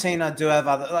Argentina do have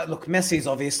other. Look, Messi's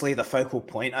obviously the focal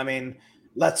point. I mean,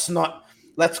 let's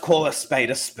call a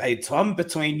spade, Tom.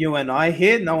 Between you and I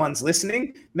here, no one's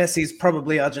listening. Messi's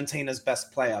probably Argentina's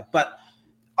best player. But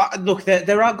look,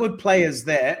 there are good players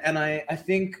there, and I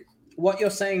think what you're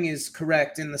saying is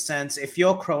correct in the sense if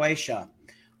you're Croatia,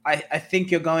 I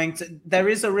think you're going to. There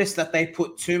is a risk that they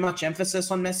put too much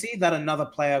emphasis on Messi that another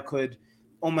player could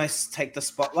almost take the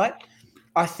spotlight.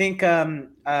 I think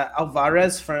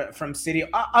Alvarez from City.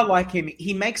 I like him.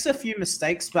 He makes a few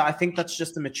mistakes, but I think that's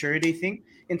just a maturity thing.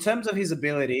 In terms of his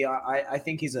ability, I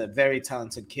think he's a very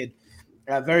talented kid,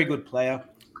 a very good player,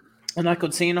 and I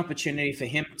could see an opportunity for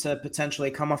him to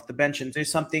potentially come off the bench and do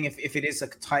something if it is a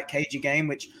tight, cagey game,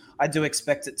 which I do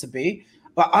expect it to be.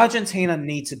 But Argentina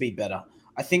need to be better.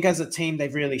 I think as a team,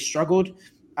 they've really struggled,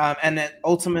 and it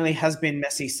ultimately has been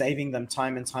Messi saving them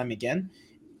time and time again.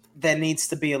 There needs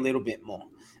to be a little bit more.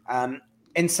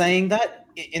 In saying that,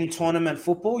 in tournament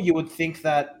football, you would think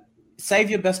that save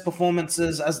your best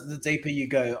performances as the deeper you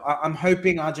go. I'm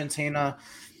hoping Argentina...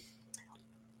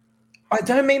 I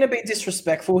don't mean to be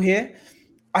disrespectful here.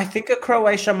 I think a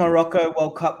Croatia-Morocco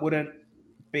World Cup wouldn't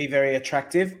be very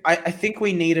attractive. I think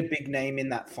we need a big name in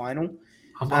that final.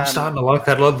 I'm starting to like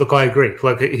that. Look, I agree.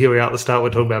 Like here we are at the start, we're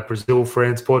talking about Brazil,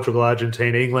 France, Portugal,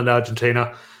 Argentina, England,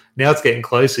 Argentina. Now it's getting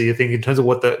closer. You think in terms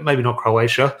of maybe not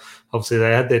Croatia. Obviously,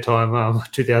 they had their time,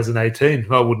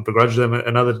 2018. I wouldn't begrudge them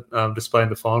another display in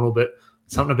the final, but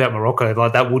something about Morocco,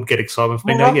 like that would get excitement for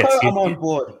me. Morocco, I'm on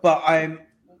board, but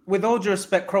with all due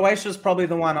respect, Croatia's probably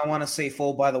the one I want to see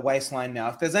fall by the waistline now.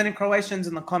 If there's any Croatians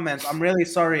in the comments, I'm really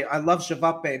sorry. I love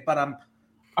Javape, but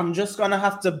I'm just going to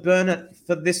have to burn it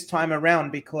for this time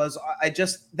around because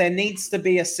there needs to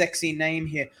be a sexy name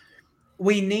here.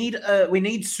 We need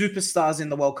superstars in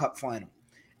the World Cup final.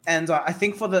 And I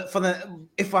think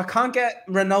if I can't get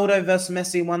Ronaldo versus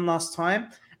Messi one last time,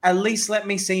 at least let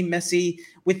me see Messi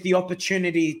with the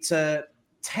opportunity to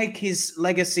take his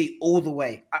legacy all the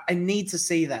way. I need to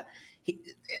see that.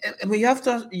 We have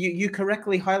to, you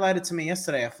correctly highlighted to me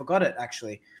yesterday. I forgot it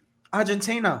actually.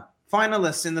 Argentina,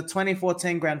 finalists in the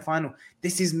 2014 Grand Final.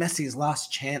 This is Messi's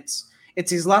last chance.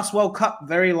 It's his last World Cup,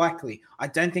 very likely. I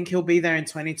don't think he'll be there in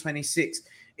 2026.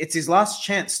 It's his last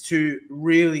chance to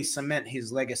really cement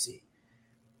his legacy.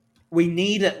 We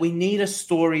need a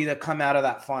story to come out of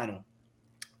that final.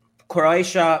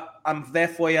 Croatia, I'm there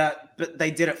for you, but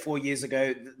they did it 4 years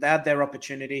ago. They had their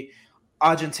opportunity.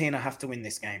 Argentina have to win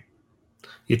this game.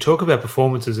 You talk about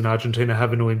performances in Argentina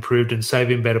having to improve and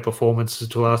saving better performances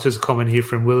to last. There's a comment here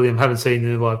from William. Haven't seen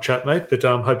you in the live chat, mate, but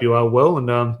hope you are well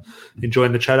and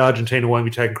enjoying the chat. Argentina won't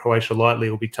be taking Croatia lightly. It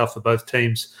will be tough for both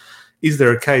teams. Is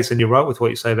there a case, and you're right with what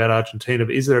you say about Argentina,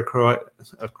 but is there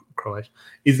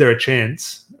is there a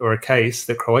chance or a case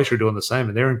that Croatia are doing the same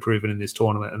and they're improving in this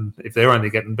tournament? And if they're only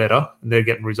getting better and they're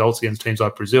getting results against teams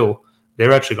like Brazil,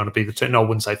 they're actually going to be the team. No, I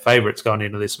wouldn't say favourites going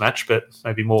into this match, but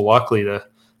maybe more likely to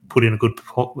put in a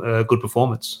good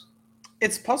performance.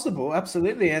 It's possible,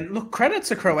 absolutely. And look, credit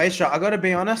to Croatia. I got to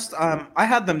be honest. I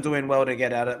had them doing well to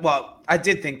get out of. Well, I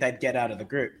did think they'd get out of the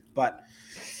group, but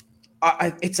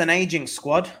it's an aging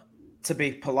squad, to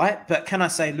be polite. But can I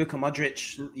say Luka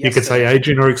Modric? You could say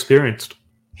aging or experienced.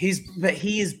 He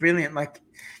is brilliant. Like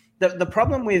the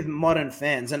problem with modern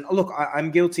fans, and look, I'm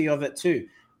guilty of it too.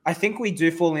 I think we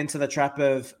do fall into the trap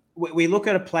of. We look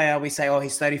at a player, we say, oh,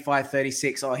 he's 35,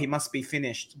 36, oh, he must be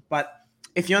finished. But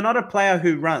if you're not a player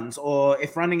who runs, or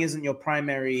if running isn't your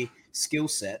primary skill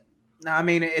set, I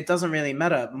mean, it doesn't really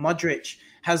matter. Modric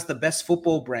has the best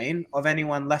football brain of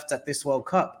anyone left at this World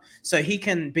Cup. So he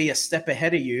can be a step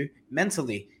ahead of you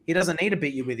mentally. He doesn't need to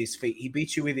beat you with his feet. He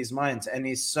beats you with his mind, and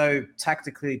he's so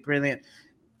tactically brilliant.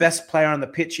 Best player on the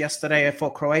pitch yesterday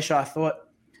for Croatia, I thought.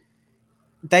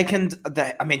 They've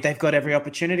got every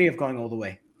opportunity of going all the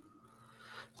way.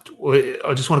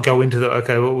 I just want to go into the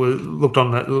we looked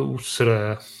on that sort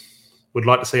of. Would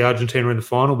like to see Argentina in the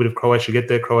final, but if Croatia get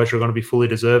there, Croatia are going to be fully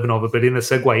deserving of it. But in a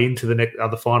segue into the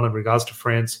other final in regards to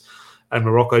France and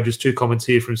Morocco, just two comments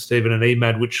here from Stephen and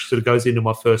Emad, which sort of goes into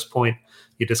my first point.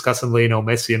 You're discussing Lionel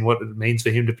Messi and what it means for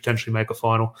him to potentially make a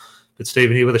final. But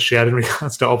Stephen here with a shout in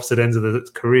regards to opposite ends of the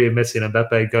career, Messi and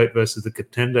Mbappe, GOAT versus the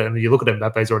contender. And you look at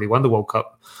Mbappe's already won the World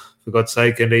Cup, for God's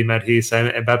sake, and Emad here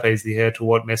saying Mbappe is the heir to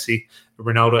what Messi and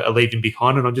Ronaldo are leaving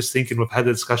behind. And I'm just thinking, we've had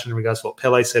the discussion in regards to what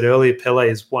Pele said earlier. Pele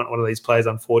is one of these players,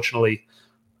 unfortunately,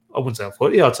 I wouldn't say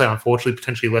unfortunately, I'd say unfortunately,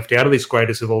 potentially left out of this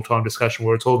greatest of all time discussion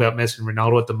where it's all about Messi and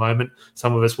Ronaldo at the moment.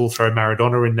 Some of us will throw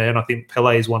Maradona in there, and I think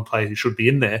Pele is one player who should be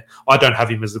in there. I don't have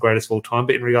him as the greatest of all time,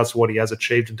 but in regards to what he has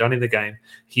achieved and done in the game,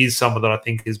 he's someone that I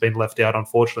think has been left out,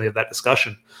 unfortunately, of that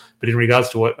discussion. But in regards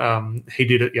to what he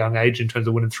did at young age in terms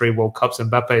of winning 3 World Cups,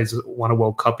 and Mbappe's won a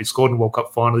World Cup, he scored in a World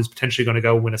Cup final, he's potentially going to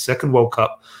go win a second World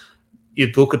Cup.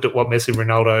 You'd look at what Messi and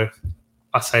Ronaldo,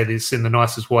 I say this in the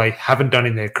nicest way, haven't done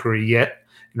in their career yet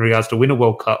in regards to win a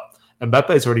World Cup. And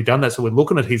Mbappe's already done that, so we're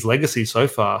looking at his legacy so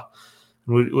far.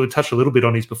 We'll touch a little bit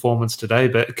on his performance today,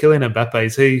 but Kylian Mbappe,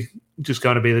 is he just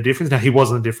going to be the difference? Now, he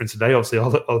wasn't the difference today. Obviously, all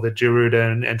the Giroud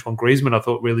and Antoine Griezmann, I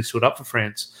thought, really stood up for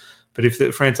France. But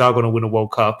if France are going to win a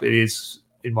World Cup, it is,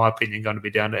 in my opinion, going to be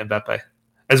down to Mbappe.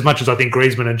 As much as I think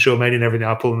Griezmann and Tchouaméni and everything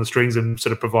are pulling the strings and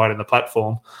sort of providing the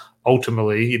platform,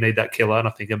 ultimately, you need that killer, and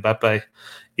I think Mbappe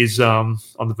is on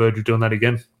the verge of doing that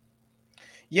again.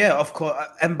 Yeah, of course.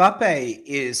 Mbappe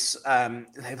is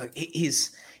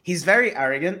he's very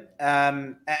arrogant,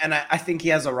 and I think he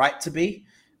has a right to be.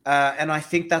 And I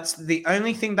think that's the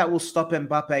only thing that will stop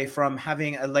Mbappe from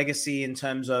having a legacy in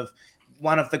terms of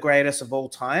one of the greatest of all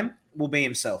time will be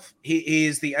himself. He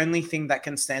is the only thing that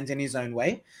can stand in his own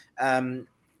way. Rashford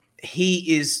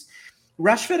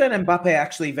and Mbappe are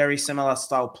actually very similar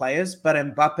style players, but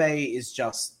Mbappe is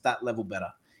just that level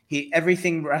better.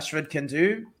 Everything Rashford can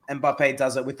do, Mbappe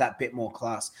does it with that bit more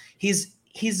class. His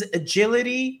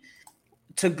agility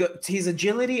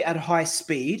at high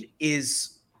speed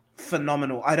is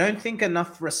phenomenal. I don't think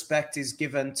enough respect is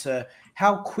given to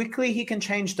how quickly he can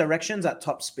change directions at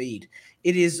top speed.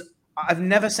 It is, I've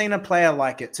never seen a player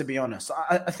like it, to be honest.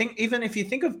 I think even if you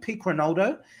think of peak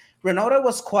Ronaldo, Ronaldo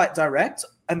was quite direct.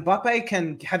 Mbappe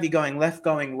can have you going left,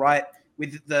 going right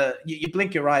with you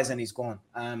blink your eyes and he's gone.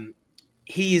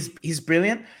 He's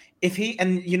brilliant.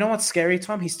 And you know what's scary,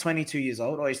 Tom? He's 22 years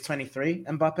old, or he's 23,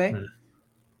 Mbappe.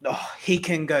 Oh, he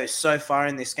can go so far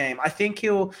in this game. I think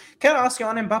can I ask you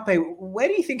on Mbappe, where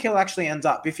do you think he'll actually end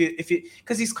up?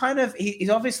 Because he's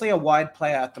obviously a wide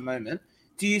player at the moment.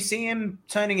 Do you see him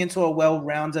turning into a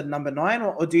well-rounded number 9,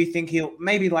 or do you think he'll,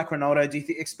 maybe like Ronaldo, do you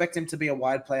expect him to be a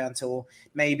wide player until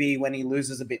maybe when he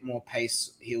loses a bit more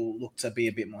pace, he'll look to be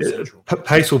a bit more central?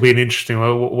 Pace will be an interesting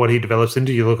what he develops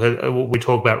into. You look at what we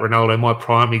talk about Ronaldo. My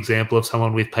prime example of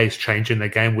someone with pace changing their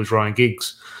game was Ryan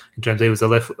Giggs. In terms of he was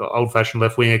old-fashioned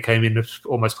left winger, came in to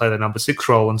almost play the number 6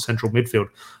 role in central midfield.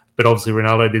 But obviously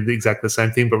Ronaldo did exactly the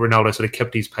same thing, but Ronaldo sort of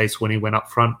kept his pace when he went up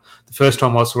front. The first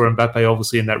time I saw Mbappe,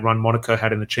 obviously in that run Monaco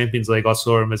had in the Champions League, I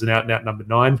saw him as an out-and-out number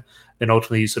 9. Then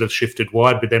ultimately he sort of shifted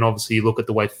wide, but then obviously you look at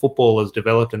the way football has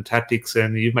developed and tactics,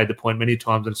 and you've made the point many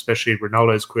times, and especially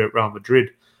Ronaldo's career at Real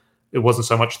Madrid, it wasn't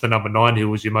so much the number 9 who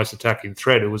was your most attacking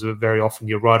threat. It was very often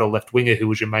your right or left winger who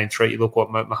was your main threat. You look what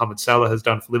Mohamed Salah has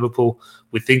done for Liverpool.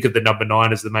 We think of the number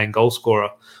 9 as the main goal scorer,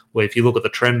 where if you look at the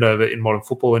trend over in modern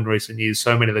football in recent years,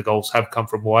 so many of the goals have come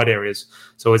from wide areas.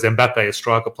 So is Mbappe a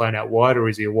striker playing out wide, or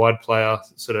is he a wide player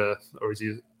or is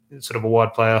he sort of a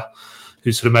wide player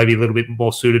who's sort of maybe a little bit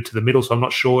more suited to the middle? So I'm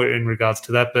not sure in regards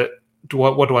to that, but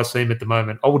what do I see him at the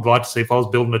moment? I would like to see, if I was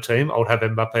building a team, I would have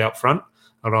Mbappe up front.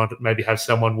 I'd maybe have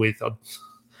someone with, I'm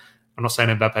not saying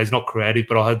Mbappe is not creative,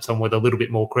 but I'll have someone with a little bit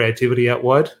more creativity out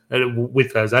wide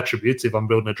with those attributes if I'm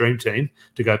building a dream team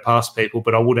to go past people.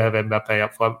 But I would have Mbappe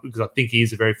up front because I think he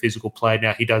is a very physical player.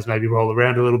 Now, he does maybe roll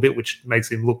around a little bit, which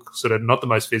makes him look sort of not the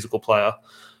most physical player.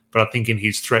 But I think in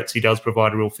his threats, he does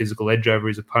provide a real physical edge over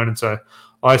his opponent. So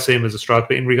I see him as a striker.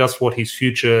 But in regards to what his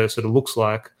future sort of looks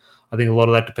like, I think a lot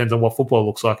of that depends on what football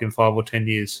looks like in 5 or 10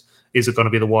 years. Is it going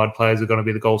to be the wide players? Is it going to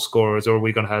be the goal scorers? Or are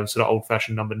we going to have sort of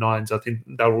old-fashioned number 9s? I think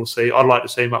that we'll see. I'd like to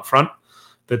see him up front,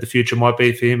 but the future might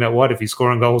be for him out wide. If he's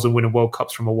scoring goals and winning World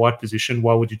Cups from a wide position,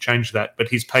 why would you change that? But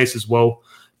his pace as well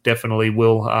definitely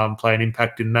will play an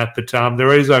impact in that. But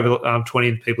there is over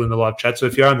 20 people in the live chat. So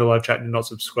if you're in the live chat and you're not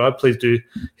subscribed, please do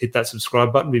hit that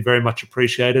subscribe button. Be very much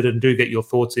appreciated. And do get your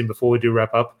thoughts in before we do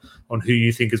wrap up on who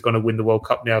you think is going to win the World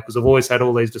Cup now. Because I've always had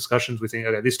all these discussions. We think,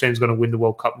 okay, this team's going to win the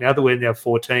World Cup. Now that we have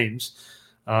 4 teams,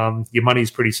 your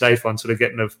money's pretty safe on sort of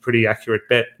getting a pretty accurate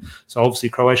bet. So obviously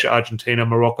Croatia, Argentina,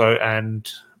 Morocco,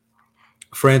 and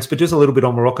France. But just a little bit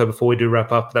on Morocco before we do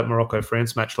wrap up that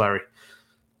Morocco-France match, Larry.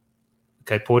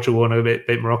 Okay, Portugal want to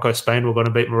beat Morocco. Spain, we're going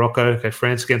to beat Morocco. Okay,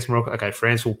 France against Morocco. Okay,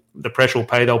 France the pressure will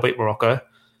pay. They'll beat Morocco.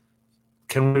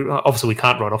 Obviously, we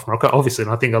can't write off Morocco. Obviously,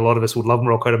 and I think a lot of us would love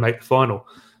Morocco to make the final.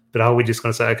 But are we just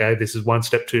going to say, okay, this is one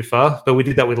step too far? But we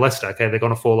did that with Leicester. Okay, they're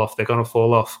going to fall off. They're going to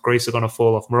fall off. Greece are going to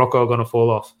fall off. Morocco are going to fall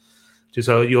off. Just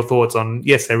your thoughts on,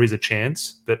 yes, there is a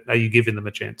chance, but are you giving them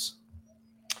a chance?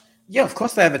 Yeah, of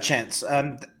course they have a chance.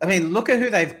 I mean, look at who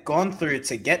they've gone through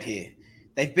to get here.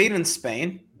 They've beaten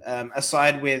Spain. A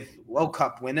side with World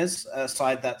Cup winners, a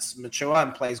side that's mature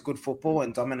and plays good football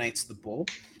and dominates the ball.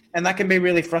 And that can be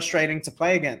really frustrating to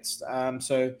play against.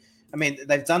 So, I mean,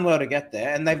 they've done well to get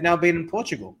there, and they've now beaten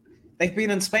Portugal. They've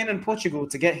beaten Spain and Portugal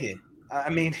to get here.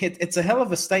 I mean, it's a hell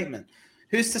of a statement.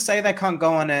 Who's to say they can't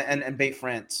go on and beat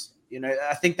France? You know,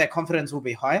 I think their confidence will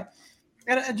be high.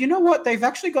 And you know what? They've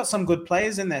actually got some good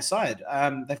players in their side.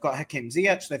 They've got Hakim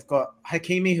Ziyech. They've got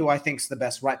Hakimi, who I think is the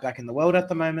best right back in the world at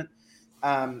the moment.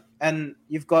 And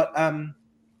you've got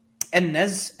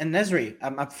En-Nesyri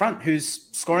up front who's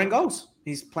scoring goals.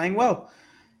 He's playing well.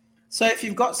 So if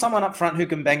you've got someone up front who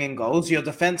can bang in goals, your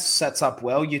defense sets up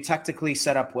well, you tactically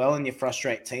set up well and you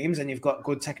frustrate teams, and you've got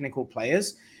good technical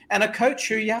players and a coach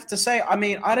who you have to say, I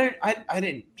mean, I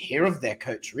didn't hear of their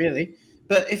coach really,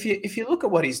 but if you look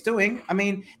at what he's doing, I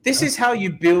mean, this is how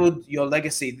you build your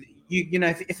legacy. You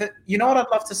know, you know what I'd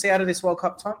love to see out of this World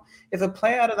Cup, Tom? If a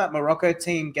player out of that Morocco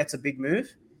team gets a big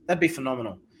move, that'd be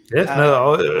phenomenal. Yeah,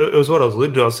 no, it was what I was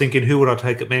alluding to. I was thinking, who would I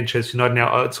take at Manchester United?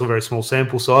 Now, it's a very small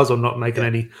sample size. I'm not making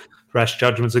any rash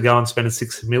judgments of going and spending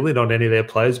 $6 million on any of their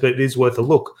players, but it is worth a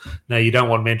look. Now, you don't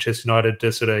want Manchester United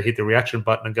to sort of hit the reaction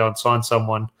button and go and sign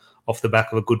someone off the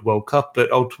back of a good World Cup,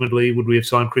 but ultimately, would we have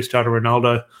signed Cristiano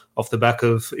Ronaldo off the back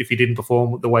of, if he didn't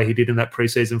perform the way he did in that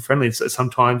preseason friendly? So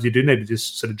sometimes you do need to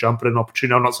just sort of jump at an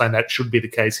opportunity. I'm not saying that should be the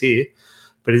case here,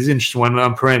 But it's interesting one.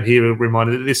 Param here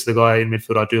reminded this is the guy in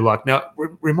midfield I do like. Now,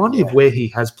 remind me of where he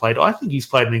has played. I think he's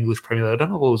played in English Premier League. I don't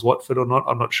know if it was Watford or not.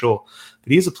 I'm not sure.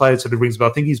 But he is a player that sort of rings a bell.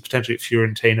 I think he's potentially at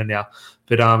Fiorentina now.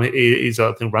 But he's,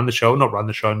 I think, not run the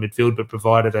show in midfield, but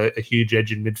provided a huge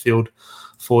edge in midfield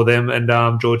for them.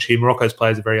 And George here, Morocco's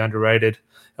players are very underrated.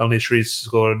 El Nishri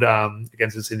scored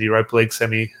against us in the Europa League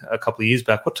semi a couple of years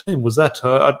back. What team was that?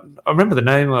 I remember the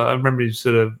name. I remember he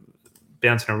sort of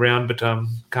bouncing around, but can't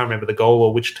remember the goal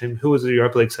or which team. Who was the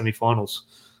Europa League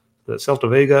semi-finals? The Celta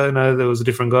Vigo? No, there was a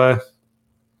different guy.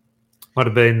 Might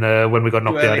have been when we got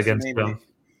knocked out against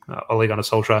Ole Gunnar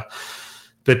Solskjaer.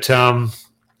 But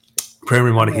Prem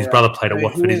reminded his brother played at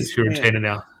Watford. He's at Fiorentina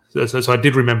now. So I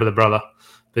did remember the brother.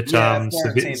 But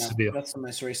Sevilla. That's the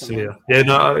most recent one. Yeah,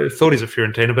 no, I thought he's a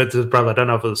Fiorentina, but his brother, I don't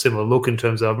know if it was a similar look in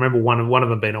terms of, I remember one of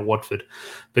them being at Watford.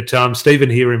 But Stephen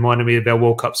here reminded me of our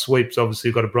World Cup sweeps. Obviously,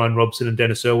 you've got a Brian Robson and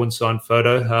Dennis Irwin signed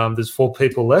photo. There's 4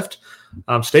 people left.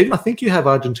 Stephen, I think you have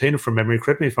Argentina from memory.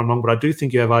 Correct me if I'm wrong, but I do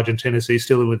think you have Argentina, so you're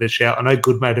still in with a shout. I know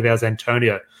good mate of ours,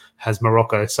 Antonio, has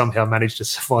Morocco, somehow managed to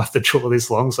survive the draw this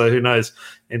long, so who knows?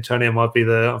 Antonio might be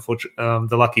the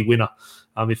lucky winner.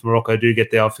 If Morocco do get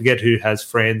there. I forget who has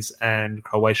France and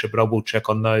Croatia, but I will check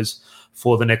on those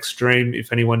for the next stream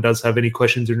if anyone does have any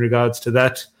questions in regards to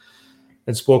that.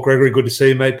 And Sport Gregory, good to see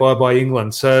you, mate. Bye-bye,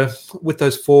 England. So with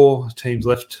those 4 teams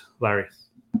left, Larry,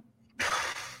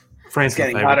 France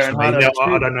getting harder and harder. Now,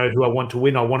 I don't know who I want to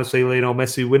win. I want to see Lionel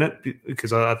Messi win it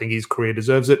because I think his career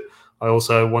deserves it. I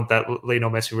also want that Lionel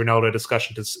Messi-Ronaldo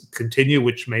discussion to continue,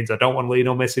 which means I don't want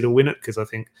Lionel Messi to win it because I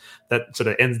think that sort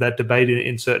of ends that debate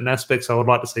in certain aspects. I would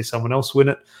like to see someone else win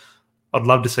it. I'd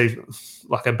love to see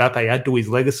like Mbappe add to his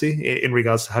legacy in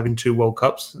regards to having 2 World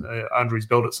Cups under his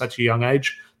belt at such a young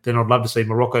age. Then I'd love to see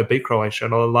Morocco beat Croatia,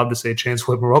 and I'd love to see a chance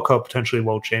where Morocco are potentially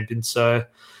world champions. So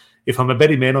if I'm a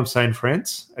betting man, I'm saying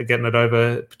France are getting it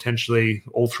over potentially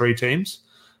all 3 teams.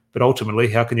 But ultimately,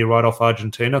 how can you write off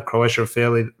Argentina? Croatia are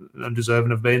fairly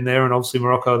undeserving of being there, and obviously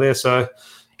Morocco are there. So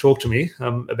talk to me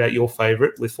about your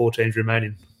favourite with 4 teams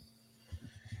remaining.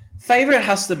 Favourite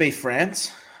has to be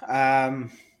France.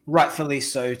 Rightfully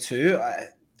so too.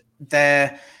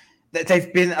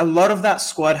 They've been, a lot of that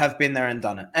squad have been there and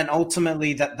done it. And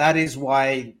ultimately that is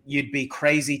why you'd be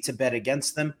crazy to bet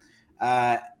against them.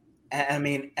 I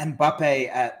mean,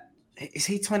 Mbappe is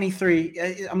he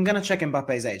 23? I'm going to check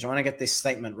Mbappe's age. I want to get this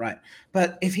statement right.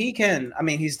 But if he can, I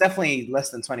mean, he's definitely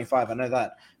less than 25. I know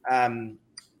that.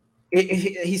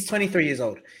 He's 23 years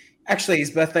old. Actually, his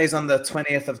birthday is on the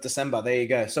 20th of December. There you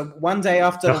go. So one day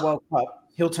after the World Cup,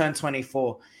 he'll turn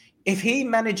 24. If he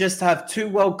manages to have 2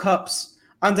 World Cups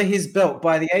under his belt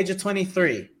by the age of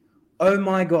 23, oh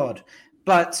my God.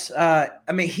 But, I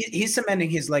mean, he's cementing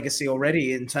his legacy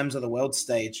already in terms of the world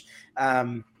stage.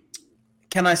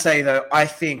 Can I say, though, I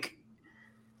think,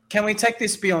 can we take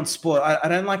this beyond sport? I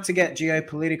don't like to get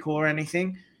geopolitical or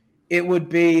anything. It would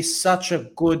be such a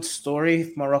good story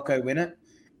if Morocco win it.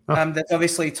 There's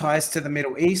obviously ties to the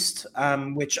Middle East,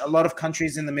 which a lot of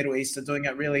countries in the Middle East are doing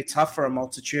it really tough for a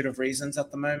multitude of reasons at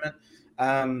the moment.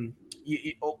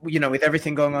 You know, with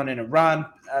everything going on in Iran,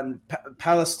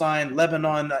 Palestine,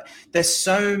 Lebanon, there's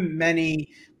so many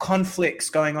conflicts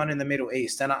going on in the Middle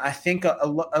East. And I think a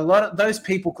lot of those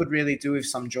people could really do with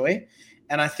some joy.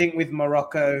 And I think with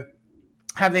Morocco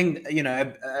having, you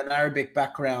know, an Arabic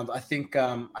background, I think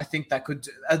that could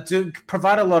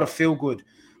provide a lot of feel good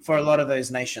for a lot of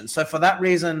those nations. So for that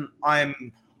reason,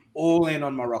 I'm all in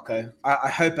on Morocco. I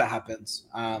hope it happens.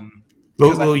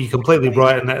 Well, you're completely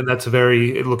right, and that's a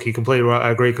very you're completely right.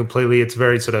 I agree completely. It's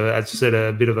very sort of, as you said,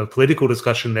 a bit of a political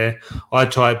discussion there. I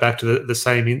tie it back to the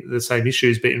same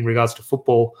issues, but in regards to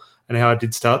football and how I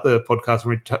did start the podcast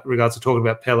in regards to talking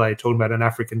about Pele, talking about an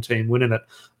African team winning it.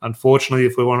 Unfortunately,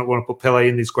 if we want to put Pele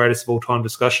in this greatest of all time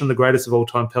discussion, the greatest of all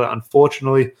time Pele,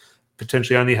 unfortunately,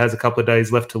 potentially only has a couple of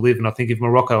days left to live. And I think if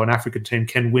Morocco, an African team,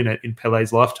 can win it in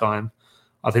Pele's lifetime,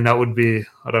 I think that would be,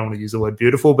 I don't want to use the word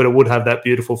beautiful, but it would have that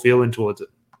beautiful feeling towards it.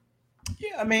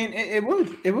 Yeah, I mean, it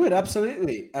would,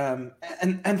 absolutely. And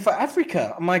for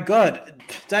Africa, oh my God,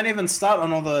 don't even start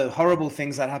on all the horrible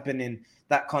things that happen in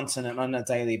that continent on a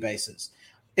daily basis.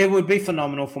 It would be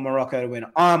phenomenal for Morocco to win.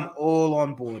 I'm all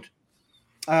on board.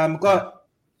 Got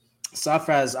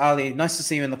Safraz Ali, nice to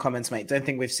see you in the comments, mate. Don't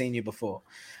think we've seen you before.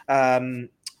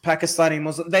 Pakistani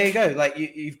Muslim, there you go. Like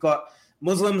you've got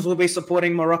Muslims will be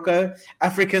supporting Morocco.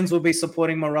 Africans will be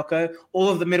supporting Morocco. All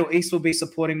of the Middle East will be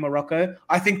supporting Morocco.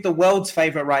 I think the world's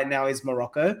favorite right now is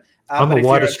Morocco. I'm a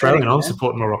white Australian. I'm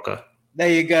supporting Morocco. There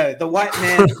you go. The white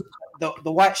man,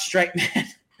 the white straight man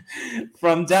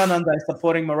from down under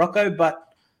supporting Morocco. But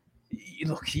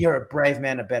look, you're a brave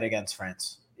man to bet against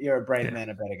France. You're a brave man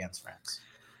to bet against France.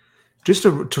 Just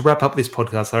to wrap up this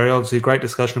podcast, Larry, obviously a great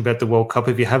discussion about the World Cup.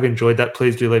 If you have enjoyed that,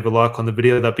 please do leave a like on the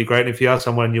video. That'd be great. And if you are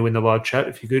someone new in the live chat,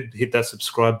 if you could hit that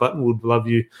subscribe button, we'd love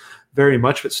you very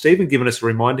much. But Stephen giving us a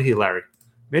reminder here, Larry.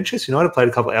 Manchester United played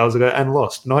a couple of hours ago and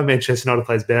lost. No Manchester United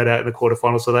players bowed out in the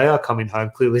quarterfinals, so they are coming home.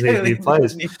 Clearly need new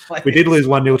players. We did lose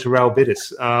 1-0 to Real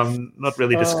Betis. Not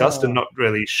really discussed and not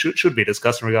really should be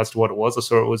discussed in regards to what it was. I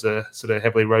saw it was a sort of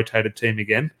heavily rotated team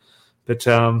again. But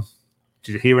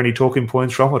did you hear any talking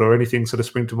points from it or anything sort of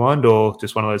spring to mind, or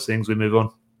just one of those things we move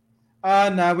on?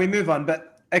 No, we move on.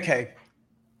 But, okay.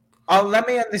 Let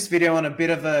me end this video on a bit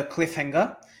of a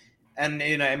cliffhanger. And,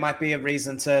 it might be a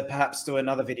reason to perhaps do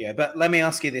another video. But let me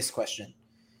ask you this question.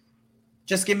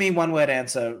 Just give me one-word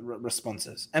answer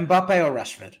responses. Mbappe or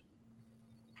Rashford?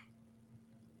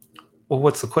 Well,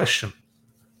 what's the question?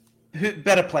 Who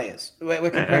better players?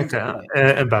 We're comparing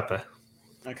Mbappe.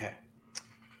 Okay.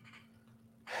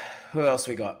 Who else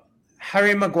we got?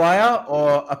 Harry Maguire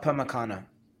or Upamecano?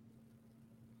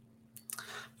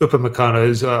 Upamecano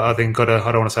is, I think, got I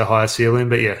don't want to say higher ceiling,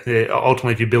 but yeah,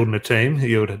 ultimately, if you're building a team,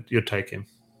 you'd take him.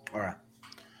 All right.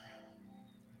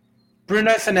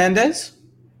 Bruno Fernandes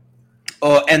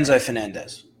or Enzo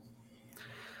Fernandez?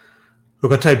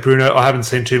 Look, I'd take Bruno. I haven't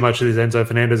seen too much of this Enzo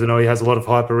Fernandez. I know he has a lot of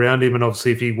hype around him, and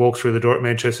obviously if he walks through the door at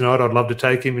Manchester United, I'd love to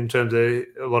take him in terms of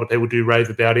a lot of people do rave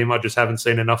about him. I just haven't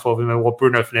seen enough of him. And what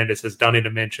Bruno Fernandes has done in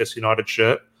a Manchester United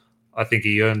shirt, I think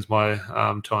he earns my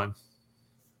time.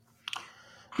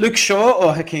 Luke Shaw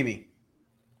or Hakimi?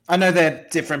 I know they're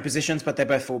different positions, but they're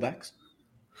both fullbacks.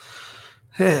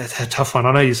 Yeah, it's a tough one.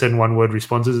 I know you said one-word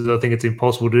responses. I think it's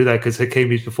impossible to do that because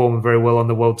Hakimi's performing very well on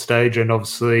the world stage, and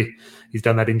obviously he's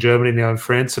done that in Germany, now in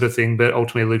France sort of thing, but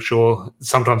ultimately Luke Shaw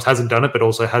sometimes hasn't done it, but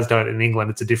also has done it in England.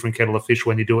 It's a different kettle of fish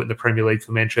when you do it in the Premier League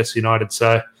for Manchester United,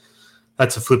 so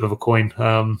that's a flip of a coin.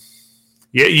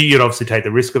 Yeah, you'd obviously take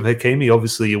the risk of Hakimi.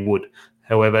 Obviously you would.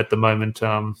 However, at the moment,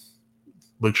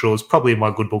 Luke Shaw is probably in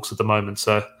my good books at the moment,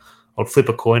 so I'd flip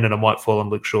a coin and I might fall on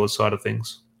Luke Shaw's side of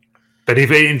things. But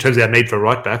if in terms of our need for a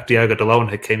right back, Diogo Dalot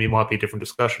and Hakimi might be a different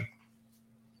discussion.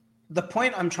 The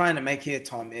point I'm trying to make here,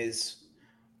 Tom, is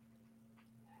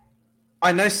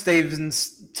I know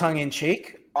Stephen's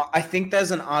tongue-in-cheek. I think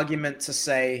there's an argument to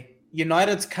say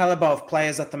United's caliber of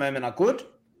players at the moment are good,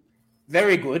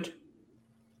 very good.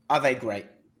 Are they great?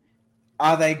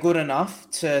 Are they good enough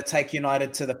to take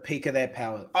United to the peak of their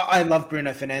power? I love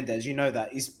Bruno Fernandes. You know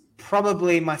that. He's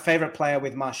probably my favorite player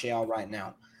with Martial right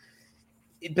now.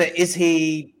 But is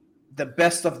he the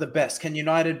best of the best? Can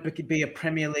United be a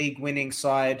Premier League winning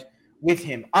side with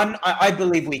him? I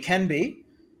believe we can be,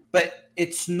 but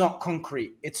it's not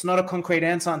concrete. It's not a concrete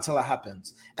answer until it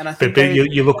happens. And I think but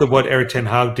you look at what Erik ten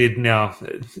Hag did now,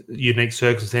 unique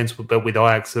circumstance, but with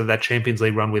Ajax, so that Champions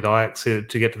League run with Ajax to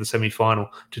get to the semi-final.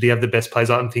 Did he have the best players?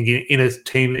 I'm thinking in a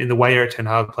team, in the way Erik ten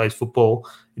Hag plays football,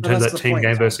 in terms of that team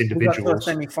game versus individuals. He got to a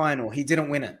semi-final. He didn't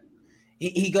win it.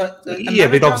 He got but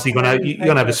obviously you're going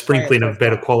to have a sprinkling of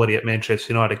better quality at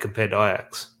Manchester United compared to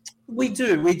Ajax. We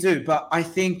do, but I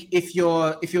think if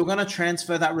you're going to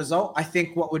transfer that result, I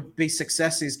think what would be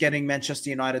success is getting Manchester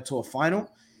United to a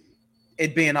final.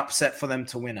 It'd be an upset for them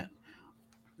to win it.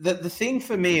 The thing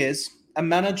for me is a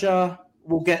manager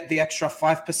will get the extra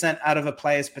 5% out of a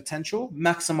player's potential,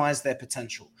 maximize their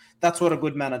potential. That's what a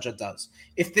good manager does.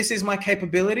 If this is my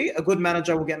capability, a good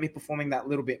manager will get me performing that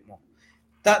little bit more.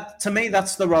 That, to me,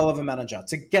 that's the role of a manager,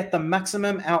 to get the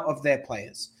maximum out of their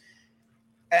players.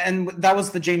 And that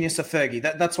was the genius of Fergie.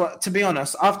 That's what, to be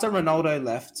honest, after Ronaldo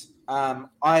left,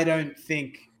 I don't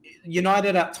think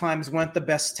United at times weren't the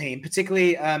best team,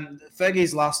 particularly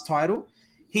Fergie's last title.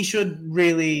 He should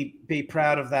really be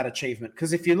proud of that achievement.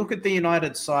 Because if you look at the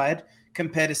United side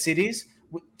compared to City's,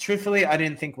 truthfully, I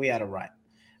didn't think we had it right.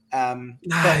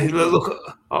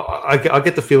 Look, I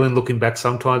get the feeling looking back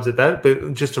sometimes at that,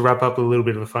 but just to wrap up a little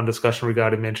bit of a fun discussion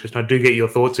regarding Manchester, I do get your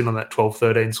thoughts in on that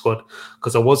 12-13 squad,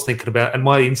 because I was thinking about, and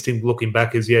my instinct looking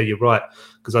back is, yeah, you're right,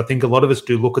 because I think a lot of us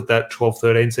do look at that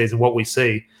 12-13 season, what we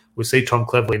see Tom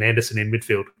Cleverley and Anderson in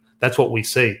midfield. That's what we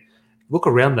see. Look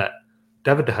around that.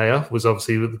 David De Gea was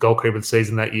obviously the goalkeeper of the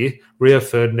season that year. Rio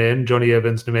Ferdinand, Johnny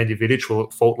Evans, Nemanja Vidic were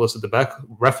faultless at the back.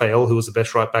 Rafael, who was the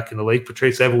best right back in the league.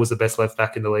 Patrice Evra was the best left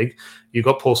back in the league. You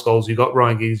got Paul Scholes, you got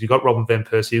Ryan Giggs, you got Robin van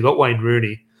Persie, you got Wayne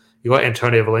Rooney, you got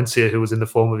Antonio Valencia, who was in the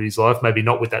form of his life, maybe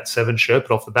not with that 7 shirt,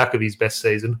 but off the back of his best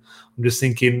season. I'm just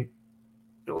thinking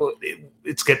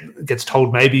it gets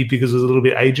told maybe because there's a little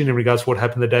bit aging in regards to what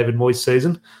happened the David Moyes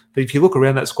season. But if you look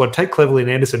around that squad, take Cleverley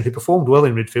and Anderson, who performed well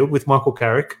in midfield with Michael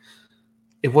Carrick,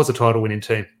 it was a title-winning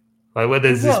team. Like, where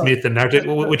there's this myth and narrative,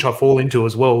 which I fall into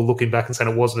as well, looking back and saying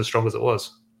it wasn't as strong as it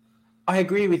was. I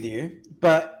agree with you,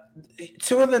 but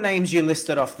two of the names you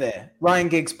listed off there, Ryan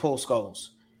Giggs, Paul Scholes.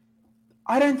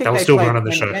 I don't think they were they still played running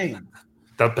the show.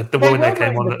 But when they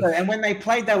came on, and when they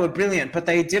played, they were brilliant. But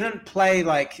they didn't play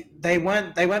like they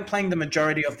weren't playing the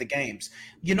majority of the games.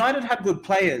 United had good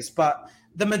players, but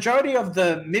the majority of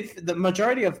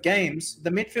games,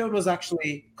 the midfield was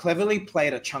actually cleverly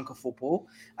played a chunk of football.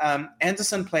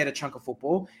 Anderson played a chunk of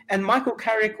football, and Michael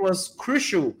Carrick was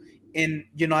crucial in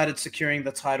United securing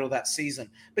the title that season.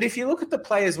 But if you look at the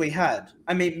players we had,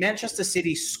 I mean, Manchester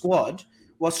City's squad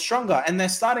was stronger, and their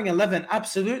starting 11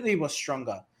 absolutely was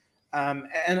stronger.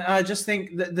 And I just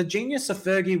think that the genius of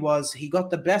Fergie was he got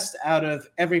the best out of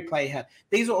every player he had.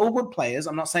 These are all good players.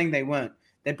 I'm not saying they weren't.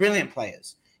 They're brilliant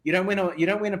players. You don't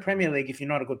win a Premier League if you're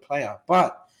not a good player.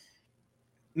 But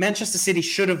Manchester City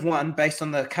should have won based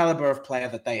on the caliber of player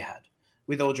that they had,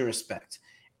 with all due respect.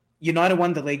 United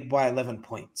won the league by 11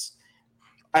 points.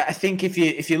 I think if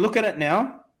you look at it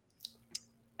now,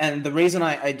 and the reason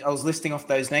I was listing off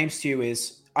those names to you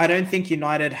is I don't think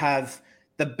United have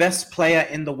the best player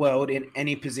in the world in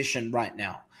any position right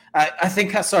now. I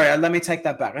think, let me take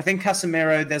that back. I think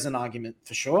Casemiro, there's an argument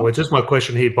for sure. Well, just my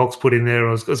question here, Box put in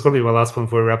there, it's going to be my last one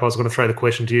before we wrap. I was going to throw the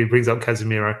question to you, brings up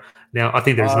Casemiro. Now, I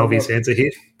think there's an obvious answer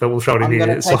here, but we'll throw it in here. I'm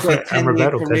going to take a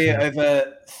 10-year career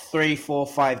over 3, 4,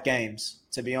 5 games,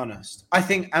 to be honest. I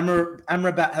think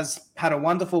Amrabat has had a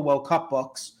wonderful World Cup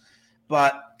box,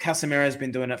 but Casemiro has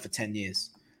been doing it for 10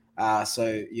 years.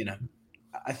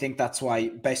 I think that's why,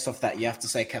 based off that, you have to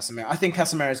say Casemiro. I think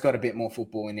Casemiro's got a bit more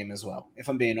football in him as well, if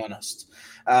I'm being honest.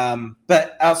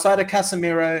 But outside of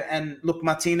Casemiro and look,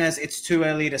 Martinez, it's too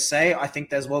early to say. I think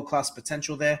there's world-class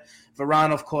potential there.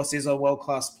 Varane, of course, is a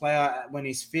world-class player when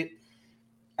he's fit.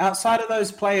 Outside of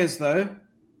those players, though,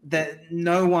 that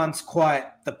no one's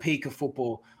quite the peak of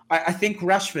football. I think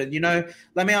Rashford,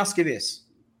 let me ask you this.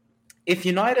 If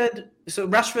so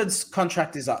Rashford's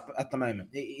contract is up at the moment.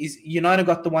 United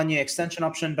got the 1-year extension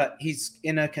option, but he's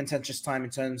in a contentious time in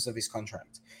terms of his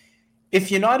contract. If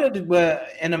United were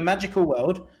in a magical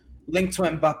world linked to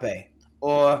Mbappe,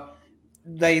 or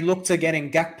they look to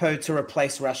getting Gakpo to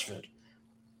replace Rashford,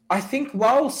 I think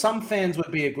while some fans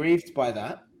would be aggrieved by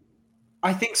that,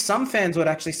 I think some fans would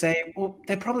actually say, well,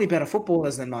 they're probably better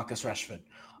footballers than Marcus Rashford.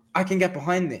 I can get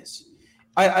behind this.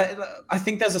 I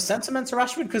think there's a sentiment to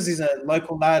Rashford because he's a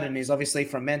local lad and he's obviously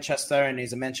from Manchester and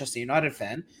he's a Manchester United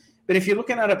fan. But if you're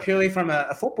looking at it purely from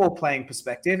a football playing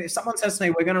perspective, if someone says to me,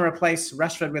 we're going to replace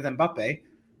Rashford with Mbappe,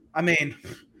 I mean,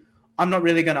 I'm not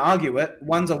really going to argue it.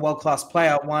 One's a world-class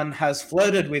player. One has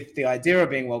flirted with the idea of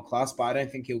being world-class, but I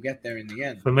don't think he'll get there in the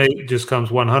end. For me, it just comes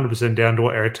 100% down to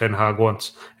what Erik ten Hag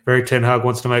wants. If Erik ten Hag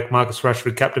wants to make Marcus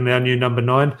Rashford captain, our new number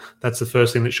 9, that's the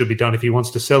first thing that should be done. If he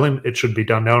wants to sell him, it should be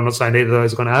done. Now, I'm not saying either of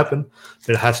those are going to happen,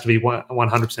 but it has to be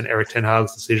 100% Erik ten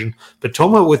Hag's decision. But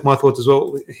Tom, with my thoughts as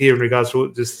well here in regards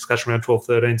to this discussion around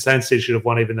 12-13, saying City should have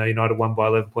won even though United won by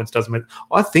 11 points doesn't mean.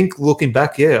 I think looking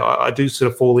back, I do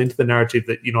sort of fall into the narrative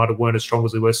that United weren't as strong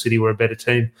as we were. City were a better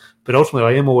team. But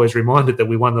ultimately, I am always reminded that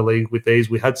we won the league with ease.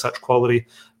 We had such quality.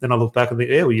 Then I look back and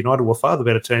think, United were far the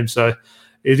better team. So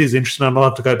it is interesting. I'd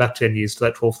love to go back 10 years to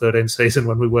that 12-13 season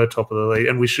when we were top of the league.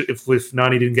 And we should, if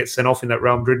Nani didn't get sent off in that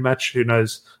Real Madrid match, who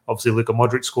knows? Obviously, Luka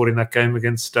Modric scored in that game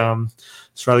against Sir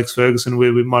Alex Ferguson.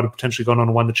 We might have potentially gone on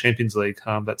and won the Champions League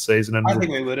that season. And I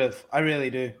think we would have. I really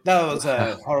do. That was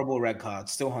a horrible red card.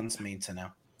 Still haunts me to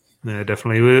now. Yeah,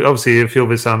 definitely. Obviously, if Phil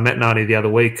met Nani the other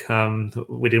week,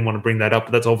 we didn't want to bring that up,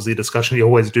 but that's obviously a discussion you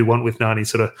always do want with Nani.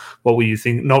 Sort of what were you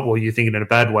thinking? Not what you thinking in a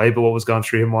bad way, but what was going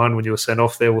through your mind when you were sent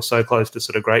off there? Was so close to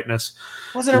sort of greatness.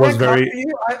 Was it a red card for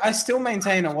you? I still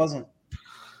maintain it wasn't.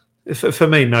 For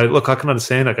me, no. Look, I can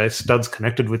understand. Okay, Stud's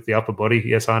connected with the upper body.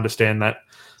 Yes, I understand that.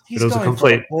 But it was a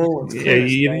complete.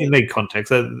 You need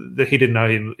context. He didn't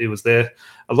know he was there.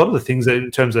 A lot of the things that,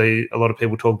 in terms of a lot of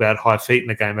people talk about high feet in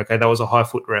the game. Okay, that was a high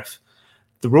foot ref.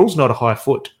 The rule's not a high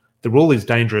foot. The rule is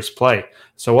dangerous play.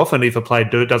 So often, if a player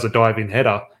does a dive-in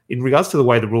header, in regards to the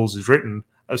way the rules is written,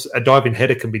 a dive-in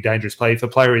header can be dangerous play. If a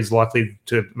player is likely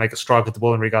to make a strike at the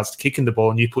ball in regards to kicking the ball,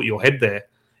 and you put your head there,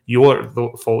 you're at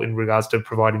fault in regards to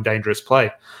providing dangerous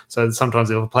play. So sometimes,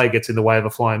 if a player gets in the way of a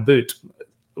flying boot,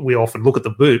 we often look at the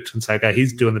boot and say, okay,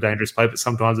 he's doing the dangerous play, but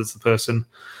sometimes it's the person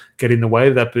getting in the way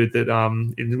of that boot that,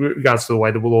 in regards to the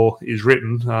way the law is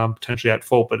written, potentially at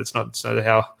fault, but it's not so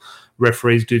how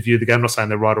referees do view the game. I'm not saying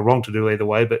they're right or wrong to do either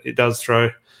way, but it does throw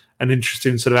an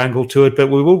interesting sort of angle to it. But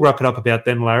we will wrap it up about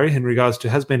then, Larry, in regards to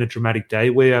has been a dramatic day.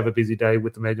 We have a busy day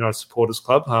with the Man United Supporters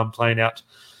Club playing out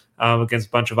against a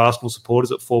bunch of Arsenal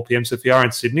supporters at 4 p.m. So if you are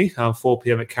in Sydney, 4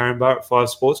 p.m. at Caringbah at 5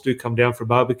 Sports, do come down for a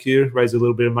barbecue, raise a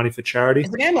little bit of money for charity.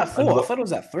 Is the game at 4? I thought it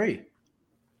was at 3.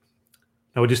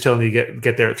 No, we're just telling you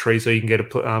get there at 3 so you can get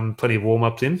plenty of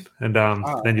warm-ups in, and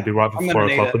then you'll be right for 4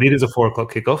 o'clock. But it is a 4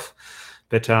 o'clock kickoff.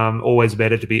 But always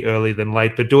better to be early than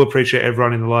late. But do appreciate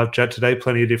everyone in the live chat today.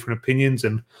 Plenty of different opinions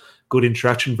and good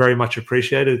interaction. Very much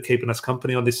appreciated, keeping us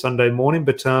company on this Sunday morning.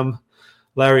 But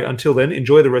Larry, until then,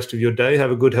 enjoy the rest of your day.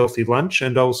 Have a good, healthy lunch,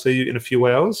 and I'll see you in a few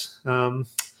hours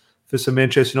for some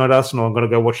Manchester United Arsenal. I'm going to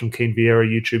go watch some Keane Vieira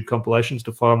YouTube compilations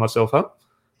to fire myself up.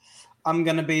 I'm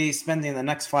going to be spending the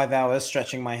next 5 hours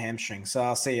stretching my hamstring, so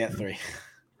I'll see you at 3.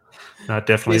 No,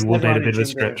 definitely will need a bit of a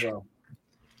stretch. Well.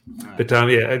 Right. But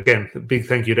again, a big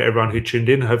thank you to everyone who tuned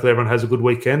in. Hopefully everyone has a good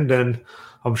weekend, and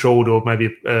I'm sure we'll do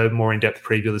maybe a more in-depth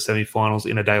preview of the semi-finals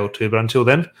in a day or two. But until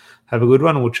then, have a good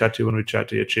one, and we'll chat to you when we chat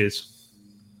to you. Cheers.